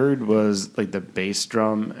 All we heard was the bass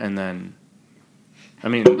drum, and then,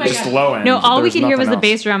 just low end. No, all we could hear was the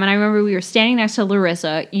bass drum, and I remember we were standing next to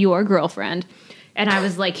Larissa, your girlfriend, and I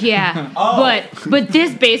was like, "Yeah, but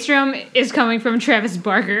this bass drum is coming from Travis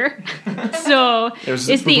Barker, so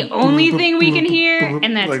it's the only thing we can hear,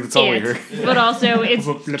 and that's all we heard. But also, it's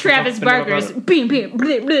Travis Barker's beam, beam,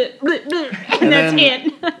 bleh, bleh, bleh, bleh, and that's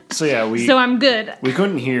it. So yeah, so I'm good. We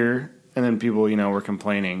couldn't hear, and then people, were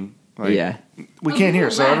complaining. We Oh, can't hear,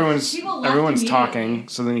 so left. everyone's talking,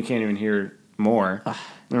 so then you can't even hear more. And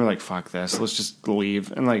we're like, fuck this, let's just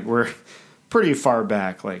leave. And we're pretty far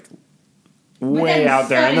back, way out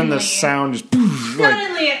there, and then the sound just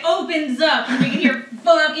suddenly it opens up and we can hear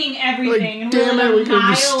fucking everything. And damn it, we could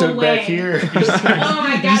have just stood back here. Oh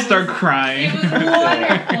my god. You start crying. It was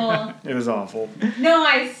wonderful. It was awful. No,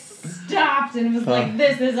 I stopped and it was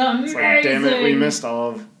this is amazing. It's damn it, we missed all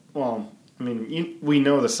of, we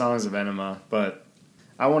know the songs of Enema, but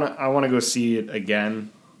I want to go see it again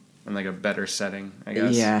in a better setting, I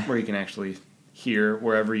guess. Yeah. Where you can actually hear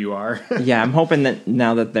wherever you are. Yeah, I'm hoping that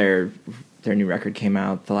now that their new record came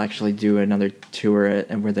out, they'll actually do another tour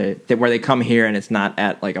and where they come here and it's not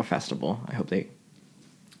at a festival. I hope they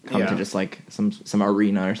come to just some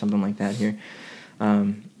arena or something like that here.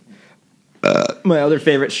 My other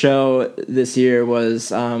favorite show this year was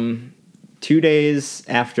 2 days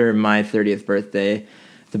after my 30th birthday.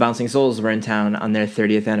 The Bouncing Souls were in town on their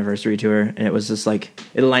 30th anniversary tour, and it was just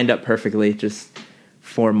it lined up perfectly just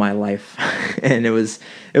for my life. And it was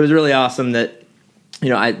really awesome that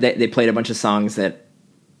they played a bunch of songs that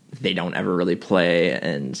they don't ever really play,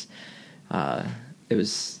 and it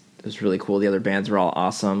was really cool. The other bands were all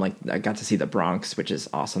awesome. I got to see the Bronx, which is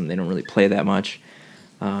awesome. They don't really play that much,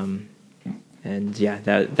 and yeah,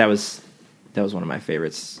 that was one of my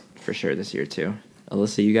favorites for sure this year too.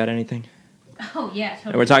 Alyssa, you got anything? Oh yeah,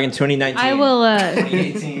 totally. And we're talking 2019. I will.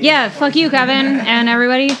 2018. Yeah, fuck you, Kevin, and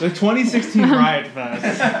everybody. The 2016 Riot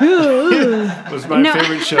Fest was my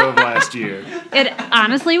favorite show of last year. It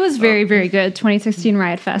honestly was very, very good. 2016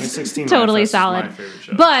 Riot Fest, 2016 totally Riot Fest solid. was my favorite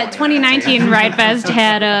show. But 2019 Riot Fest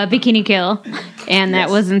had Bikini Kill, and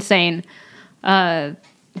that was insane. That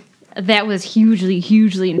was hugely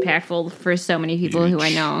impactful for so many people who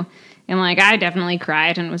I know. And I definitely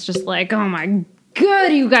cried and was just like, oh my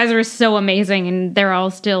god, you guys are so amazing, and they're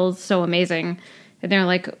all still so amazing. And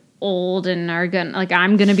they're old and are gonna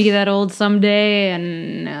I'm gonna be that old someday,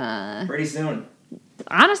 and pretty soon.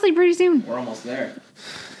 Honestly, pretty soon. We're almost there.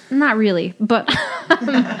 Not really, but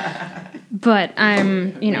but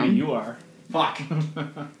I'm You are. Fuck.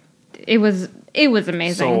 it was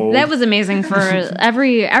amazing. Sold. That was amazing for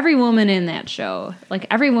every woman in that show. Like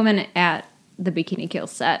every woman at the Bikini Kill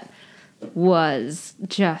set was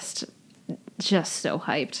just so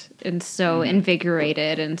hyped and so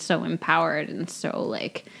invigorated and so empowered and so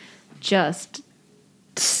like just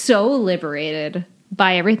so liberated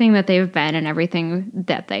by everything that they've been and everything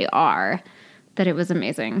that they are, that it was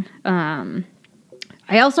amazing. So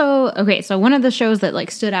one of the shows that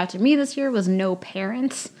like stood out to me this year was No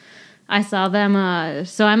Parents. I saw them,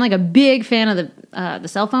 so I'm like a big fan of the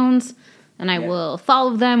Cell Phones, and I will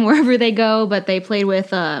follow them wherever they go, but they played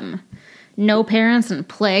with No Parents and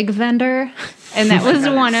Plague Vendor, and that was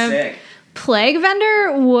one of... Sick. Plague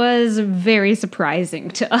Vendor was very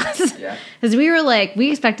surprising to us. Yeah. Because we were like, we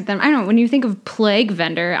expected them. I don't know, when you think of Plague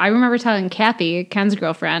Vendor, I remember telling Kathy, Ken's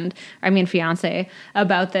fiance,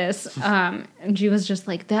 about this. And she was just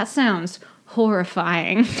like, that sounds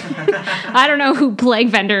horrifying. I don't know who Plague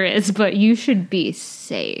Vendor is, but you should be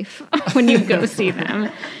safe when you go see them.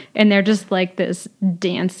 And they're just like this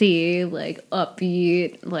dancey, like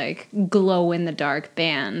upbeat, like glow in the dark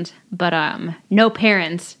band. But No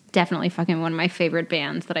Parents, definitely fucking one of my favorite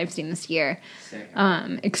bands that I've seen this year.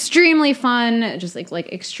 Extremely fun, just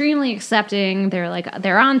like extremely accepting.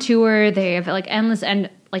 They're on tour. They have like endless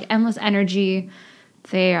energy.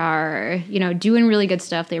 They are, doing really good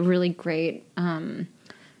stuff. They have really great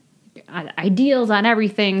ideals on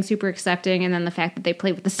everything, super accepting. And then the fact that they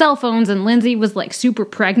played with the Cell Phones, and Lindsay was like super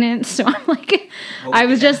pregnant. So I'm like, I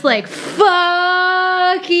was just like,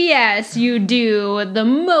 fuck yes, you do the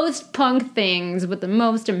most punk things with the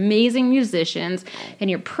most amazing musicians, and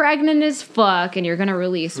you're pregnant as fuck, and you're going to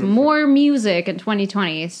release more music in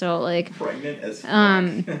 2020. So like, Pregnant as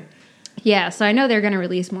fuck. Yeah, so I know they're going to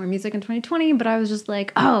release more music in 2020, but I was just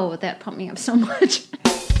like, oh, that pumped me up so much.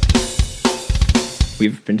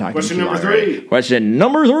 We've been talking Question too number long 3. already. Question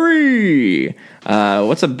number 3.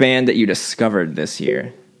 What's a band that you discovered this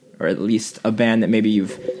year? Or at least a band that maybe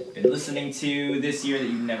you've been listening to this year that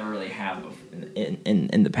you never really have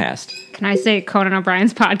in the past? Can I say Conan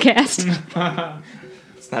O'Brien's podcast?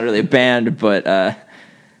 It's not really a band, but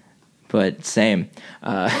same.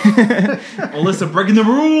 Alyssa breaking the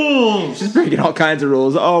rules. Just breaking all kinds of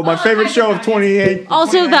rules. Oh, my favorite show of 28.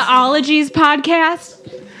 Also, the Ologies podcast.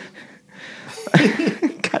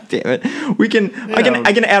 God damn it.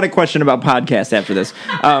 I can add a question about podcasts after this.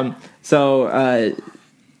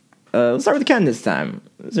 Let's start with Ken this time.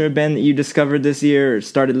 Is there a band that you discovered this year or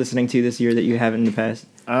started listening to this year that you haven't in the past?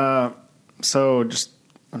 So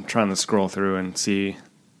I'm trying to scroll through and see.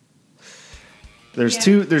 There's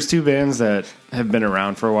two bands that have been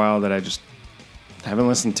around for a while that I just haven't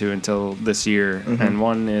listened to until this year, and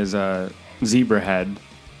one is Zebrahead.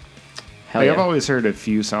 Hell yeah. I've always heard a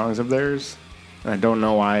few songs of theirs, and I don't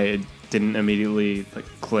know why it didn't immediately like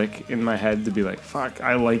click in my head to be like, fuck,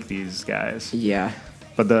 I like these guys. Yeah.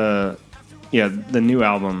 But the new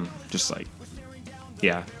album, just like,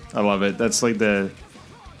 yeah, I love it. That's like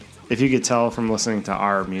if you could tell from listening to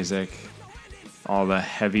our music, all the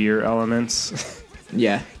heavier elements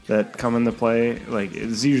Yeah. that come into play, like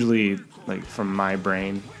it's usually like from my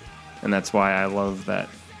brain, and that's why I love that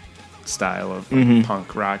style of like,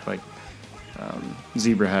 punk rock, like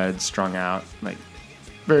Zebrahead, Strung Out, like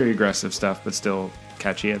very aggressive stuff, but still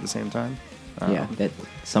catchy at the same time. Yeah, that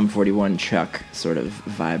Sum 41 Chuck sort of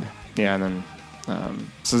vibe. Yeah, and then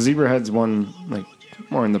so Zebrahead's one like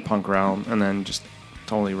more in the punk realm, and then just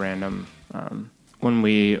totally random. When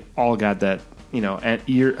we all got that,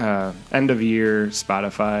 end of year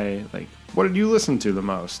Spotify, like what did you listen to the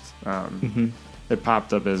most? It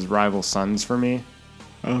popped up as Rival Sons for me.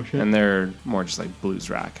 Oh shit! And they're more just like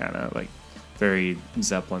blues rock, kind of like very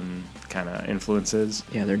Zeppelin kind of influences.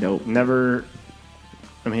 Yeah, they're dope.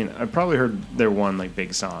 I probably heard their one like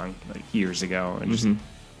big song like years ago and just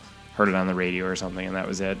heard it on the radio or something, and that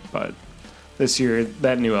was it. But this year,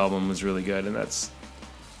 that new album was really good, and that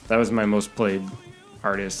was my most played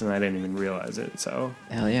artist, and I didn't even realize it. So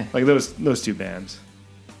Hell yeah! like those two bands,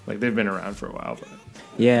 like they've been around for a while. But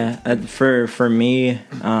Yeah, for me,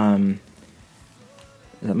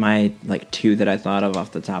 my like two that I thought of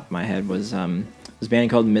off the top of my head was this band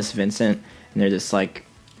called Miss Vincent, and they're this like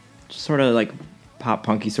sort of like pop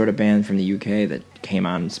punky sort of band from the UK that came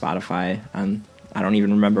on Spotify on I don't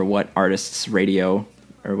even remember what artist's radio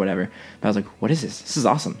or whatever. But I was like, what is this? This is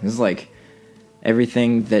awesome. This is like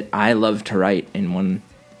everything that I love to write in one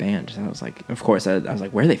band. So I was like, of course, I was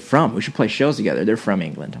like, where are they from? We should play shows together. They're from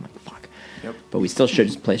England. I'm like, fuck. Yep. But we still should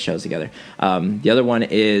just play shows together. The other one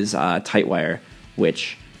is Tightwire,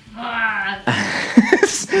 which I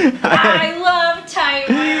love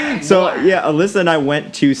Tightwire. So yeah, Alyssa and I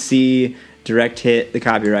went to see Direct Hit, the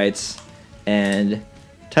Copyrights, and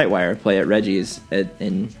Tightwire play at Reggie's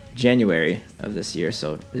in January of this year,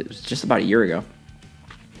 so it was just about a year ago.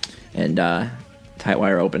 And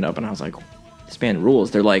Tightwire opened up, and I was like, this band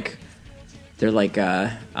rules. They're like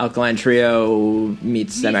Alkaline Trio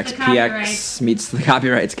meets MXPX meets the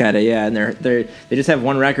Copyrights, kind of, yeah. And they just have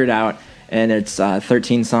one record out, and it's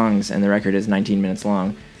 13 songs, and the record is 19 minutes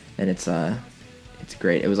long, and it's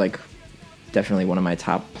great. It was like definitely one of my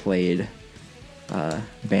top played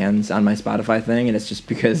bands on my Spotify thing, and it's just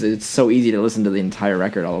because it's so easy to listen to the entire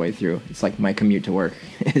record all the way through. It's like my commute to work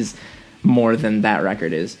is more than that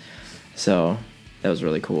record is, so that was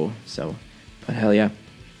really cool. So, but hell yeah,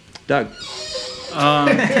 Doug. His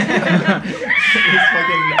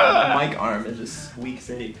fucking mic arm is just squeak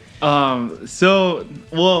city. So,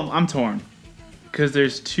 well, I'm torn because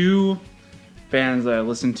there's two bands that I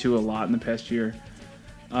listened to a lot in the past year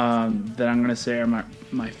that I'm gonna say are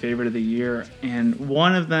my favorite of the year, and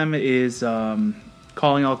one of them is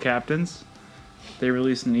Calling All Captains. They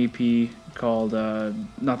released an EP called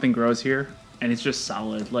Nothing Grows Here, and it's just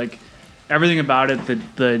solid. Like everything about it,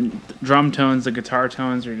 the drum tones, the guitar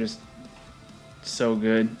tones are just so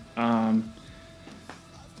good.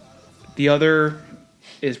 The other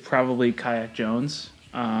is probably Kayak Jones.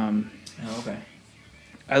 Okay.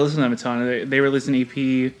 I listen to them a ton. They released an EP.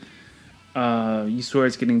 You swear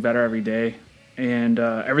it's getting better every day, and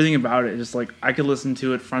everything about it, just like I could listen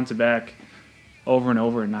to it front to back, over and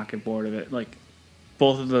over, and not get bored of it. Like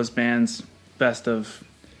both of those bands, best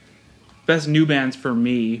new bands for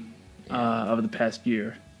me of the past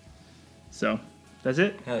year. So that's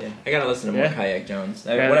it. Hell yeah! I gotta listen to more Kayak Jones.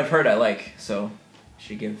 What I've heard, I like. So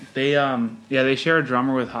should give. They they share a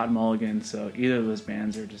drummer with Hot Mulligan. So either of those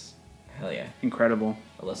bands are just hell yeah, incredible.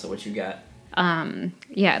 Alyssa, what you got?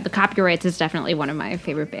 The Copyrights is definitely one of my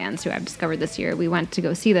favorite bands who I've discovered this year. We went to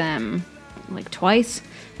go see them like twice.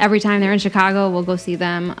 Every time they're in Chicago, we'll go see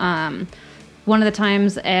them. One of the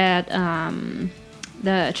times at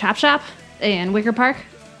the Chop Shop in Wicker Park,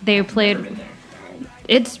 they played.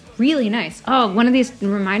 It's really nice. Oh, one of these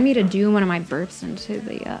remind me to do one of my burps into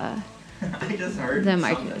the I just heard the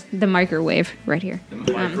microwave right here.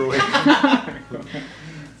 The microwave.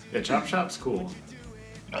 Yeah, Chop Shop's cool.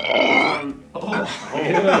 Yeah,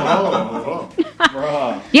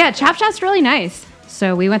 Chop Shop's really nice.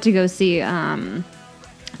 So we went to go see the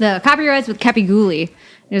Copyrights with Kepi Ghoulie.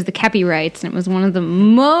 It was the Kepi Rights, and it was one of the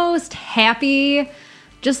most happy,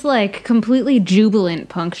 just like completely jubilant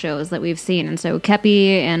punk shows that we've seen. And so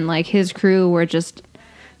Kepi and like his crew were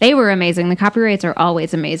they were amazing. The Copyrights are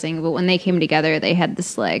always amazing, but when they came together, they had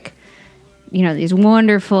this like, you know, these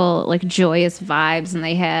wonderful like joyous vibes, and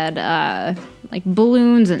they had like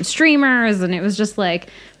balloons and streamers, and it was just like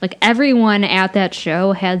everyone at that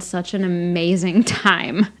show had such an amazing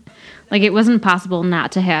time. Like it wasn't possible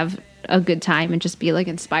not to have a good time and just be like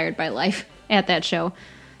inspired by life at that show.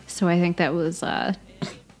 So I think that was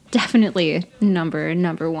definitely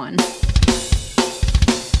number one.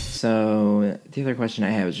 So the other question I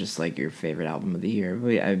had was just like your favorite album of the year.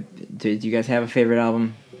 Did you guys have a favorite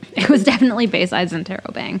album? It was definitely Baysides and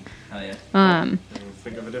Tarot-Bang. Oh yeah.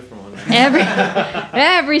 Think of a different one.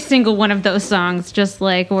 Every single one of those songs just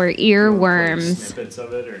like were earworms. Snippets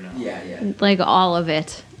of it or no? Yeah. Like all of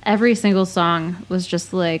it. Every single song was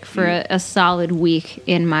just like for a solid week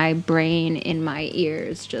in my brain, in my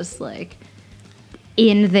ears, just like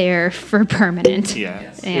in there for permanent.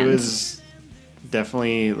 Yeah. It was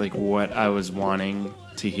definitely like what I was wanting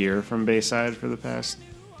to hear from Bayside for the past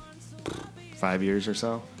 5 years or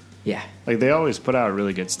so. Yeah. Like they always put out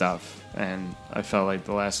really good stuff, and I felt like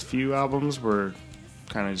the last few albums were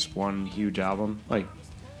kind of just one huge album. Like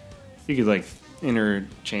you could like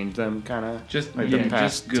interchange them kind of. Just like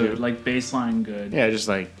just good, like baseline good. Yeah, just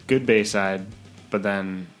like good Bayside, but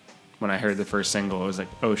then when I heard the first single, it was like,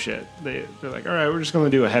 oh shit. They're like, all right, we're just going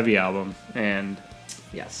to do a heavy album, and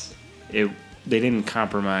yes, they didn't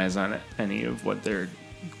compromise on any of what they're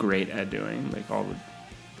great at doing. Like all the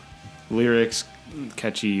lyrics,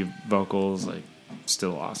 catchy vocals, like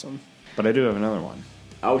still awesome. But I do have another one.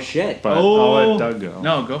 Oh shit! But I'll let Doug go.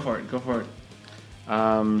 No, go for it.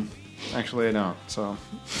 Actually, I don't. So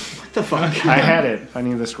what the fuck? I had it. I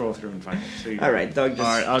need to scroll through and find it. So all right, Doug.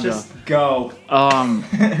 I'll go.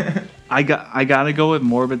 I gotta go with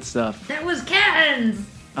Morbid Stuff. That was Kittens!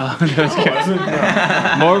 Morbid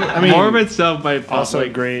Stuff by also a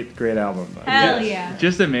great album. Hell yeah!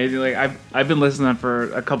 Just amazing. Like I've been listening to them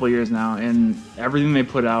for a couple years now, and everything they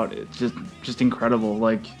put out, it's just incredible.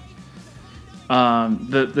 Like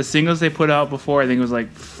the singles they put out before, I think it was like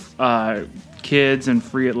Kids and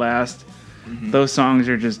Free at Last. Mm-hmm. Those songs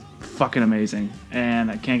are just fucking amazing, and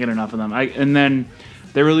I can't get enough of them. And then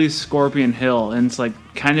they released Scorpion Hill, and it's like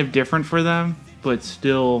kind of different for them, but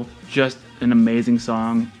still just an amazing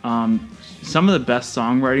song. Some of the best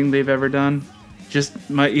songwriting they've ever done.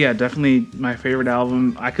 Definitely my favorite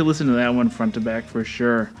album. I could listen to that one front to back for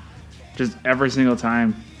sure. Just every single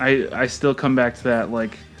time. I still come back to that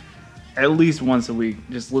like at least once a week.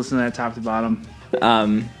 Just listen to that top to bottom.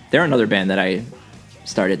 They're another band that I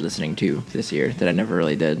started listening to this year that I never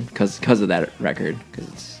really did because of that record, because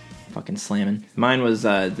it's fucking slamming. Mine was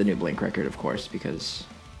the new Blink record, of course, because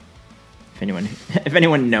if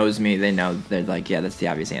anyone knows me, they know, they're like, yeah, that's the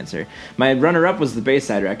obvious answer. My runner-up was the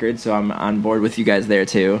Bayside record, so I'm on board with you guys there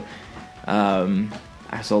too. I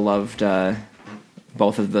also loved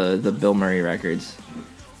both of the Bill Murray records,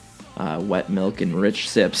 Wet Milk and Rich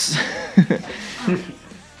Sips.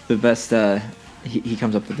 The best. He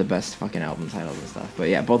comes up with the best fucking album titles and stuff. But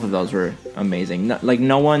yeah, both of those were amazing.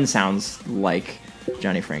 No one sounds like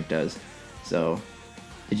Johnny Frank does. So,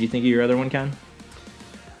 did you think of your other one, Ken?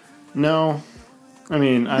 No. I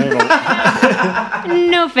mean, I have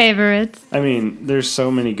no favorites. I mean, there's so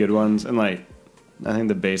many good ones, and like, I think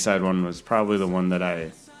the Bayside one was probably the one that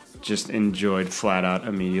I just enjoyed flat out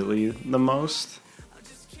immediately the most,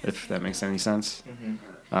 if that makes any sense.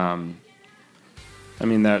 Mm-hmm. I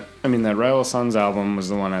mean that Rival Sons album was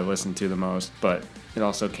the one I listened to the most, but it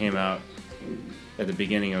also came out at the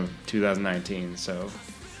beginning of 2019, so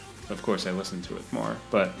of course I listened to it more.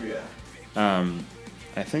 But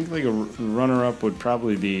I think like a runner-up would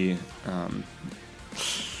probably be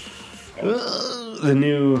the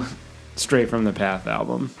new Straight from the Path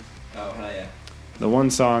album. Oh, hell yeah. The one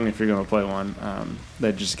song, if you're going to play one,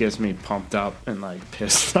 that just gets me pumped up and like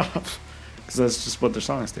pissed off, because that's just what their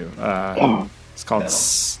songs do. It's called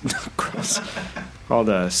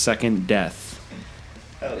Second Death.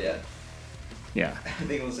 Hell yeah. Yeah. I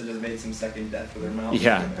think Alyssa just made some Second Death with her mouth.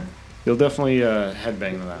 Yeah. You'll definitely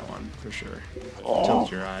headbang to that one, for sure. Tilt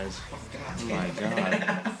your eyes. Oh my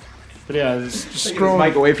god. But yeah, just scroll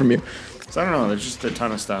mic away from you. So I don't know, there's just a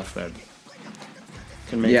ton of stuff that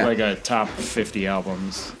can make like a top 50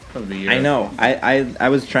 albums of the year. I know. I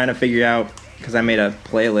was trying to figure out, because I made a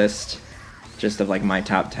playlist just of like my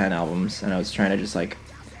top 10 albums, and I was trying to just like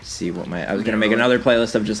see what I was gonna make another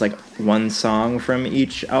playlist of just like one song from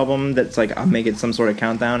each album that's like, I'll make it some sort of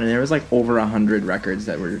countdown, and there was like over 100 records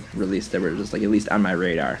that were released that were just like at least on my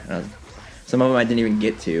radar. Some of them I didn't even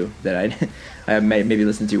get to, that I maybe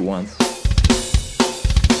listened to once.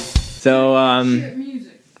 So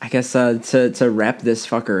I guess to wrap this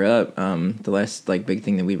fucker up, the last like big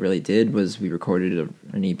thing that we really did was we recorded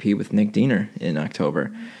an EP with Nick Diener in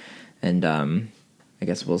October. And I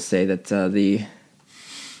guess we'll say that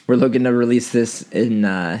we're looking to release this in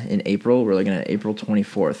April. We're looking at April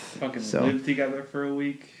 24th. Fucking live together for a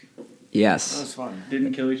week. Yes. That was fun.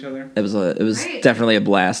 Didn't kill each other. It was definitely a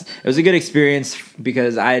blast. It was a good experience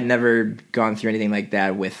because I had never gone through anything like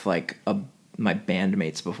that with like my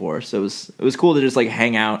bandmates before. So it was cool to just like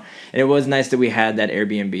hang out. And it was nice that we had that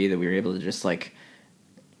Airbnb that we were able to just like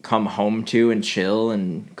come home to and chill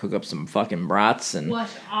and cook up some fucking brats and watch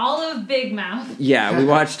all of Big Mouth. Yeah, we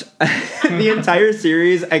watched the entire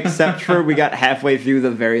series except for we got halfway through the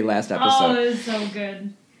very last episode. Oh, it was so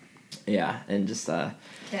good. Yeah, and just that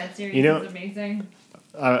series is amazing.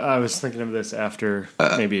 I was thinking of this after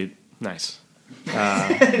maybe nice.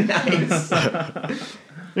 Nice.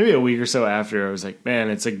 Maybe a week or so after, I was like, man,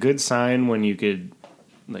 it's a good sign when you could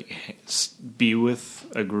like be with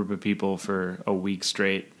a group of people for a week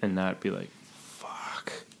straight and not be like,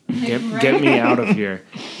 fuck, get me out of here.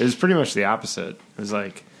 It was pretty much the opposite. It was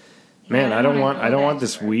like, man, I don't want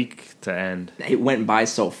this week to end. It went by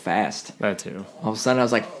so fast. That too. All of a sudden I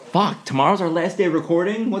was like, fuck, tomorrow's our last day of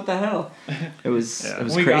recording? What the hell? It was when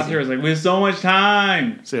crazy. We got here, it was like, we have so much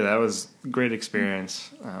time. So yeah, that was a great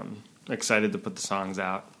experience. Excited to put the songs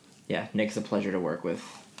out. Yeah, Nick's a pleasure to work with,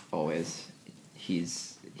 always.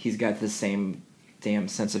 He's got the same damn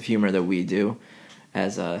sense of humor that we do,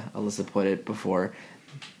 as Alyssa put it before.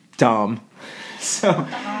 Dumb. So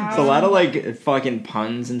it's a lot of like fucking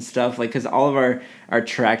puns and stuff, like, because all of our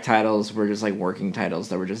track titles were just like working titles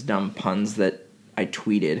that were just dumb puns that I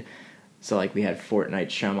tweeted. So like we had Fortnite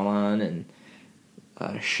Shyamalan and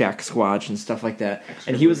Shaq Squatch and stuff like that.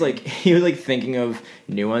 And he was like thinking of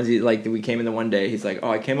new ones. He, like, we came in the one day, he's like, oh,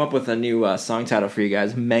 I came up with a new song title for you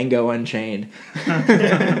guys, Mango Unchained.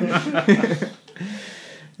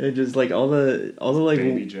 And just like all the like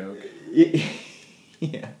baby joke.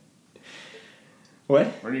 Yeah. What?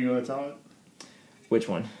 Where are you going to tell it? Which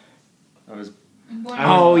one? I was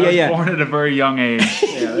I was born at a very young age.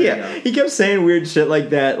 Yeah, he kept saying weird shit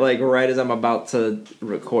like that, like right as I'm about to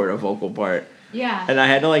record a vocal part. Yeah. And I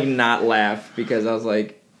had to like not laugh because I was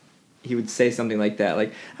like, he would say something like that,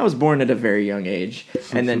 like I was born at a very young age,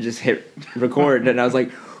 and then just hit record, and I was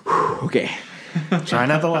like, okay, try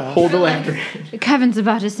not to laugh. Hold the laughter. Kevin's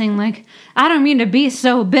about to sing like, I don't mean to be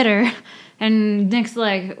so bitter. And Nick's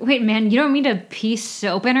like, wait, man, you don't mean to pee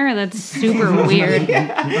soap in her? That's super weird.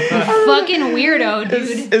 Fucking weirdo,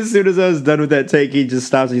 dude. As soon as I was done with that take, he just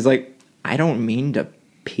stops. He's like, I don't mean to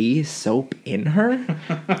pee soap in her?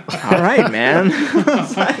 All right, man. I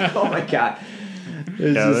was like, oh, my God.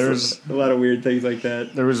 There's a lot of weird things like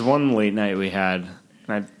that. There was one late night we had,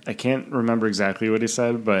 and I can't remember exactly what he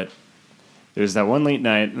said, but it was that one late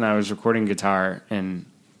night, and I was recording guitar, and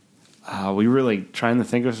we were, like, trying to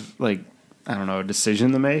think of, like, I don't know, a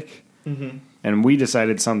decision to make. Mm-hmm. And we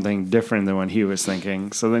decided something different than what he was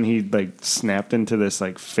thinking. So then he, like, snapped into this,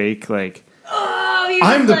 like, fake, like,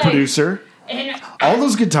 I'm the producer. And all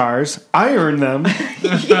those guitars, I earned them. I've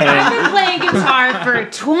been playing guitar for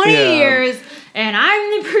 20 years, and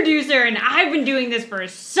I'm the producer, and I've been doing this for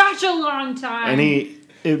such a long time. And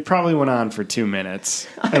it probably went on for 2 minutes.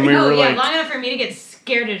 And we were like, long enough for me to get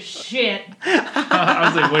scared as shit.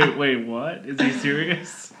 I was like, wait, what? Is he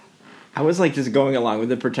serious? I was like just going along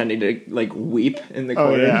with it, pretending to like weep in the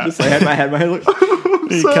corner. Yeah. Just, I had my head like, oh,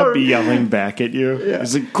 he kept yelling back at you. Yeah.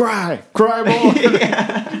 He's like, cry more.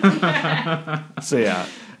 So yeah,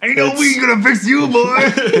 ain't no we gonna fix you,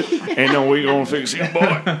 boy. Ain't no we gonna fix you,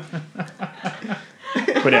 boy.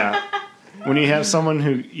 But yeah, when you have someone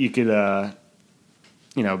who you could,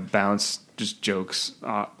 bounce just jokes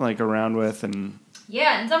like around with and.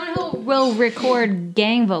 Yeah, and someone who will record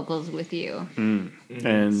gang vocals with you.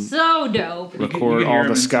 And so dope. Record all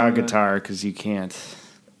the ska guitar because you can't.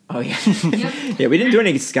 Oh, yeah. Yeah, we didn't do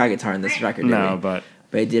any ska guitar in this record, No, but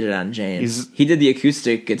I did it on James. He did the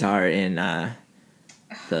acoustic guitar in the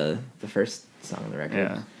first song on the record.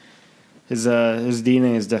 Yeah. His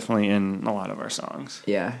DNA is definitely in a lot of our songs.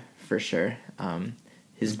 Yeah, for sure.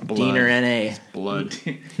 His Diener NA. His blood.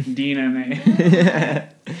 DNA.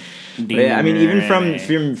 Yeah, I mean,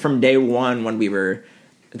 even from day one when we were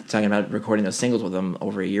talking about recording those singles with him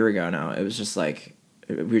over a year ago now, it was just like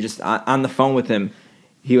we were just on the phone with him.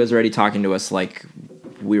 He was already talking to us like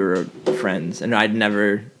we were friends, and I'd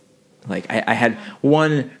never I had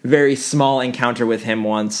one very small encounter with him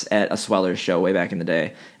once at a Swellers show way back in the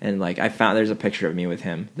day, and like I found there's a picture of me with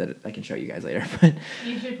him that I can show you guys later. But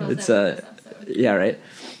you should post it's yeah, right.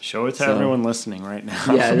 Show it to everyone listening right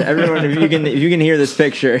now. Yeah, everyone, if you can hear this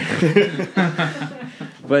picture.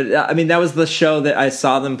 But I mean, that was the show that I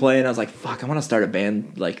saw them play, and I was like, "Fuck, I want to start a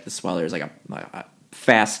band like the Swellers, like a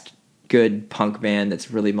fast, good punk band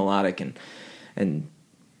that's really melodic." And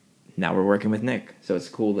now we're working with Nick, so it's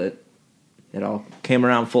cool that it all came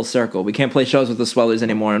around full circle. We can't play shows with the Swellers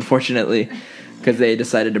anymore, unfortunately, because they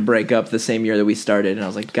decided to break up the same year that we started, and I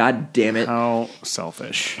was like, God damn it. How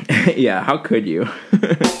selfish. Yeah, how could you?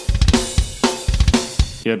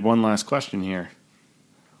 You had one last question here.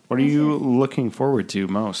 What are you looking forward to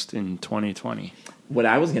most in 2020? What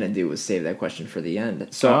I was going to do was save that question for the end.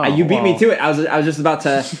 So you beat me to it. I was just about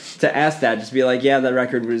to ask that. Just be like, yeah, that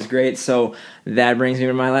record was great. So that brings me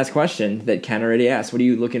to my last question that Ken already asked. What are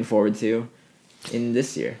you looking forward to in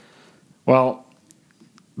this year? Well,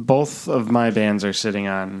 both of my bands are sitting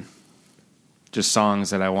on just songs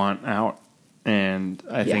that I want out, and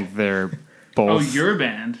I think they're both. Oh, your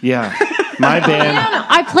band? Yeah, my band.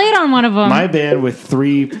 I played on one of them. My band with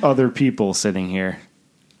 3 other people sitting here.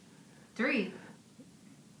 3.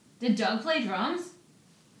 Did Doug play drums?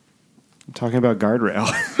 I'm talking about Guardrail.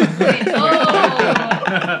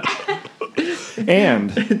 Wait,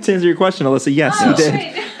 And to answer your question, Alyssa, yes, he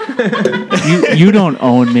did. You don't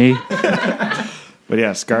own me. But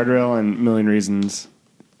yes, Guardrail and Million Reasons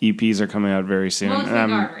EPs are coming out very soon. Mostly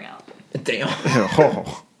Guardrail. Damn.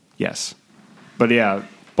 Oh, yes. But yeah,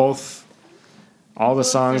 all the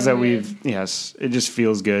songs that it just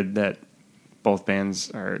feels good that both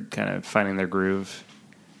bands are kind of finding their groove.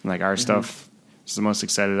 And like our stuff is the most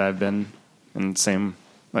excited I've been. And same,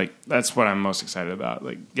 like that's what I'm most excited about.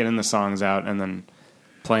 Like getting the songs out and then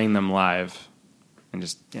playing them live. And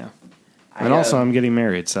just, yeah. And also I'm getting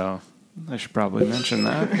married, so I should probably mention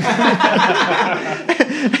that.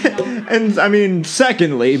 And I mean,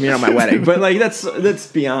 secondly, my wedding, but like that's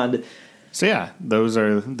beyond. So yeah, those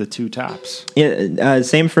are the 2 tops. Yeah,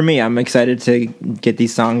 same for me. I'm excited to get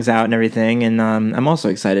these songs out and everything, and I'm also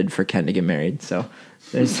excited for Ken to get married. So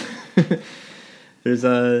there's there's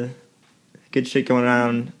a good shit going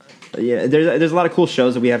on. Yeah, there's a lot of cool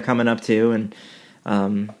shows that we have coming up too, and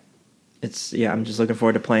I'm just looking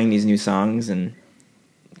forward to playing these new songs and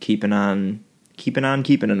keeping on. Late that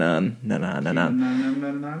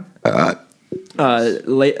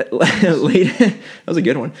was a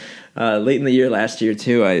good one. Late in the year last year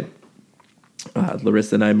too,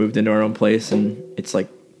 Larissa and I moved into our own place, and it's like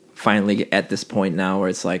finally at this point now where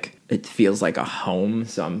it's like it feels like a home.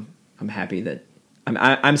 So I'm happy that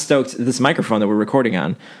I'm stoked. This microphone that we're recording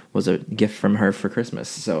on was a gift from her for Christmas,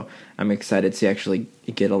 so I'm excited to actually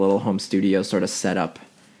get a little home studio sort of set up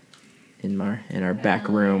in our back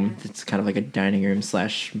room. It's kind of like a dining room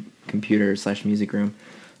 / computer / music room.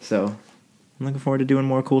 So I'm looking forward to doing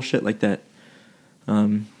more cool shit like that.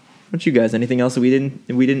 What you guys? Anything else that we didn't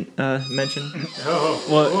mention?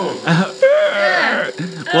 Well,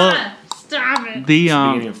 stop it. The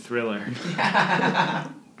Speaking of Thriller.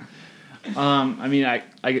 I mean,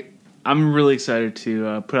 I'm really excited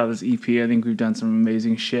to put out this EP. I think we've done some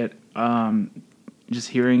amazing shit. Just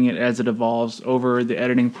hearing it as it evolves over the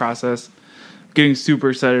editing process, getting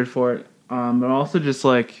super excited for it. But also just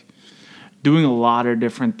like doing a lot of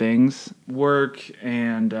different things, work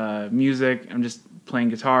and music. I'm just playing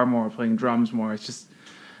guitar more, playing drums more. It's just,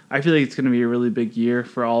 I feel like it's going to be a really big year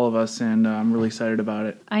for all of us, and I'm really excited about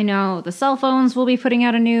it. I know the Cell Phones will be putting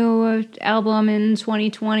out a new album in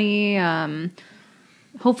 2020.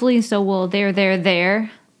 Hopefully, so will There.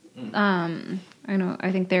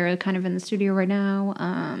 I think they're kind of in the studio right now.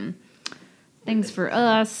 Things for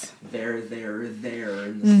Us. They're in the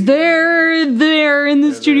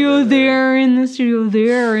studio. They're in the studio.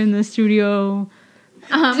 They're in the studio.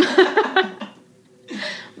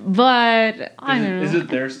 But I don't know. Is it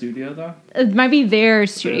their studio though? It might be their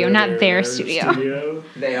studio, not their studio.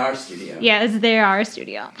 They are studio. Yeah, it's their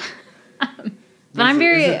studio. But I'm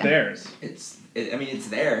very. Is it theirs? It's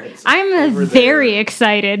there. I'm very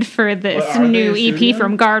excited for this new EP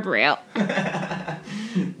from Guardrail.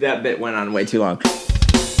 That bit went on way too long.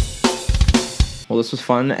 Well, this was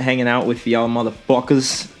fun hanging out with y'all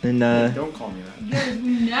motherfuckers, and Don't call me that. You guys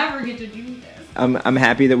never get to do this. I'm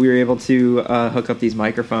happy that we were able to hook up these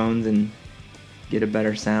microphones and get a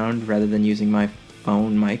better sound rather than using my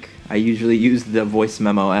phone mic. I usually use the voice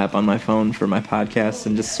memo app on my phone for my podcasts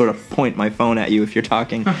and just sort of point my phone at you if you're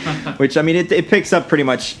talking, which, I mean, it picks up pretty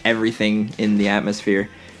much everything in the atmosphere.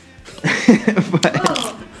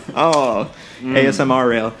 ASMR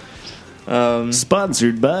rail.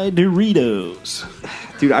 Sponsored by Doritos.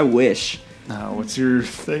 Dude, I wish. What's your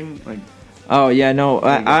thing? Like, oh yeah, no,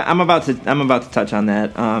 I'm about to touch on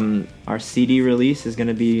that. Our CD release is going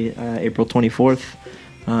to be April 24th.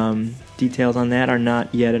 Details on that are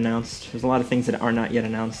not yet announced. There's a lot of things that are not yet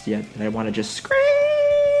announced yet that I want to just scream.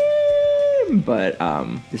 But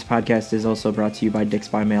this podcast is also brought to you by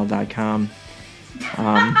dicksbymail.com.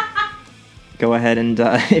 Go ahead and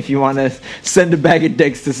if you want to send a bag of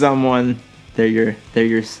dicks to someone, they're your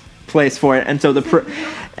place for it. And so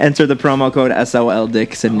enter the promo code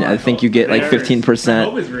SOLDicks, and I think you get like 15%. I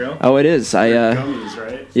hope it's real. Oh, it is. gummies,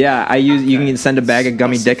 right? Yeah, you can send a bag of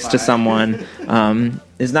gummy dicks to someone.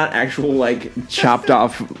 It's not actual like chopped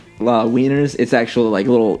off wieners. It's actual like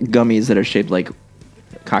little gummies that are shaped like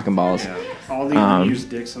cock and balls. Yeah. All the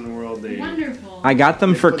unused dicks in the world. Wonderful. I got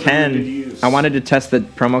them for put them to Ken. use. I wanted to test the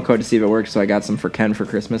promo code to see if it worked, so I got some for Ken for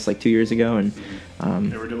Christmas like 2 years ago, and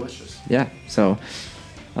They were delicious. yeah, so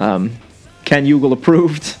Ken Ugel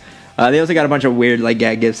approved. They also got a bunch of weird like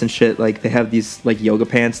gag gifts and shit. Like they have these like yoga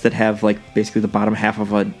pants that have like basically the bottom half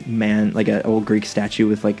of a man, like an old Greek statue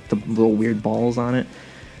with like the little weird balls on it,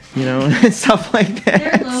 you know, and stuff like that.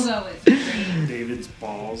 Their logo is great. David's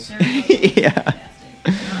balls. Their logo is Yeah.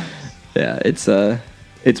 fantastic. Yeah,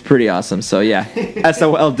 it's pretty awesome. So yeah,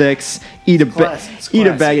 SOL dicks, eat a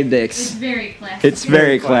bag of dicks. It's very classy. It's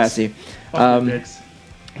very classy. Fuck the dicks.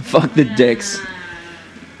 Fuck the dicks.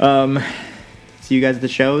 See you guys at the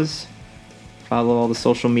shows. Follow all the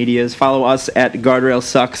social medias. Follow us at Guardrail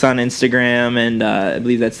Sucks on Instagram, and I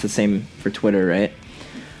believe that's the same for Twitter, right?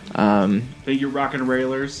 You're rockin'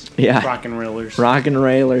 railers. Yeah. Rock and Railers. Rock and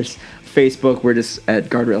Railers. Facebook, we're just at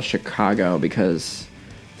Guardrail Chicago because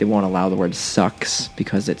they won't allow the word sucks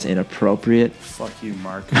because it's inappropriate. Fuck you,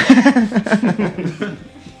 Mark.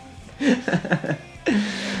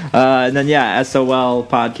 And then yeah, SOL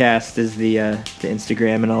podcast is the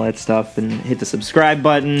Instagram and all that stuff, and hit the subscribe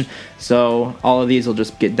button so all of these will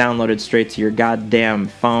just get downloaded straight to your goddamn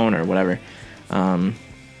phone or whatever. And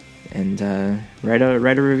write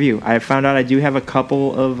a review. I found out I do have a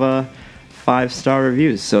couple of 5-star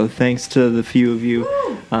reviews, so thanks to the few of you.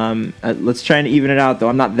 Let's try and even it out though.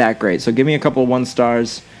 I'm not that great, so give me a couple of 1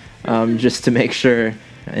 stars just to make sure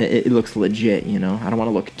it looks legit, you know. I don't want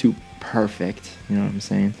to look too perfect, you know what I'm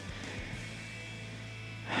saying?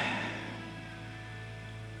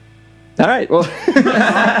 All right. Well,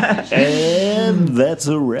 and that's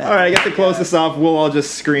a wrap. all right. I got to close this off. We'll all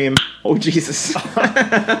just scream. Oh Jesus!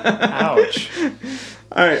 Ouch.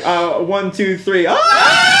 All right. 1, 2, 3.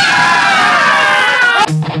 Ah!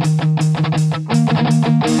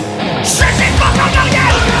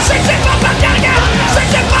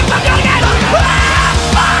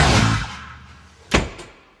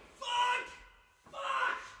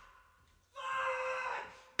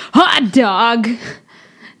 Hot dog.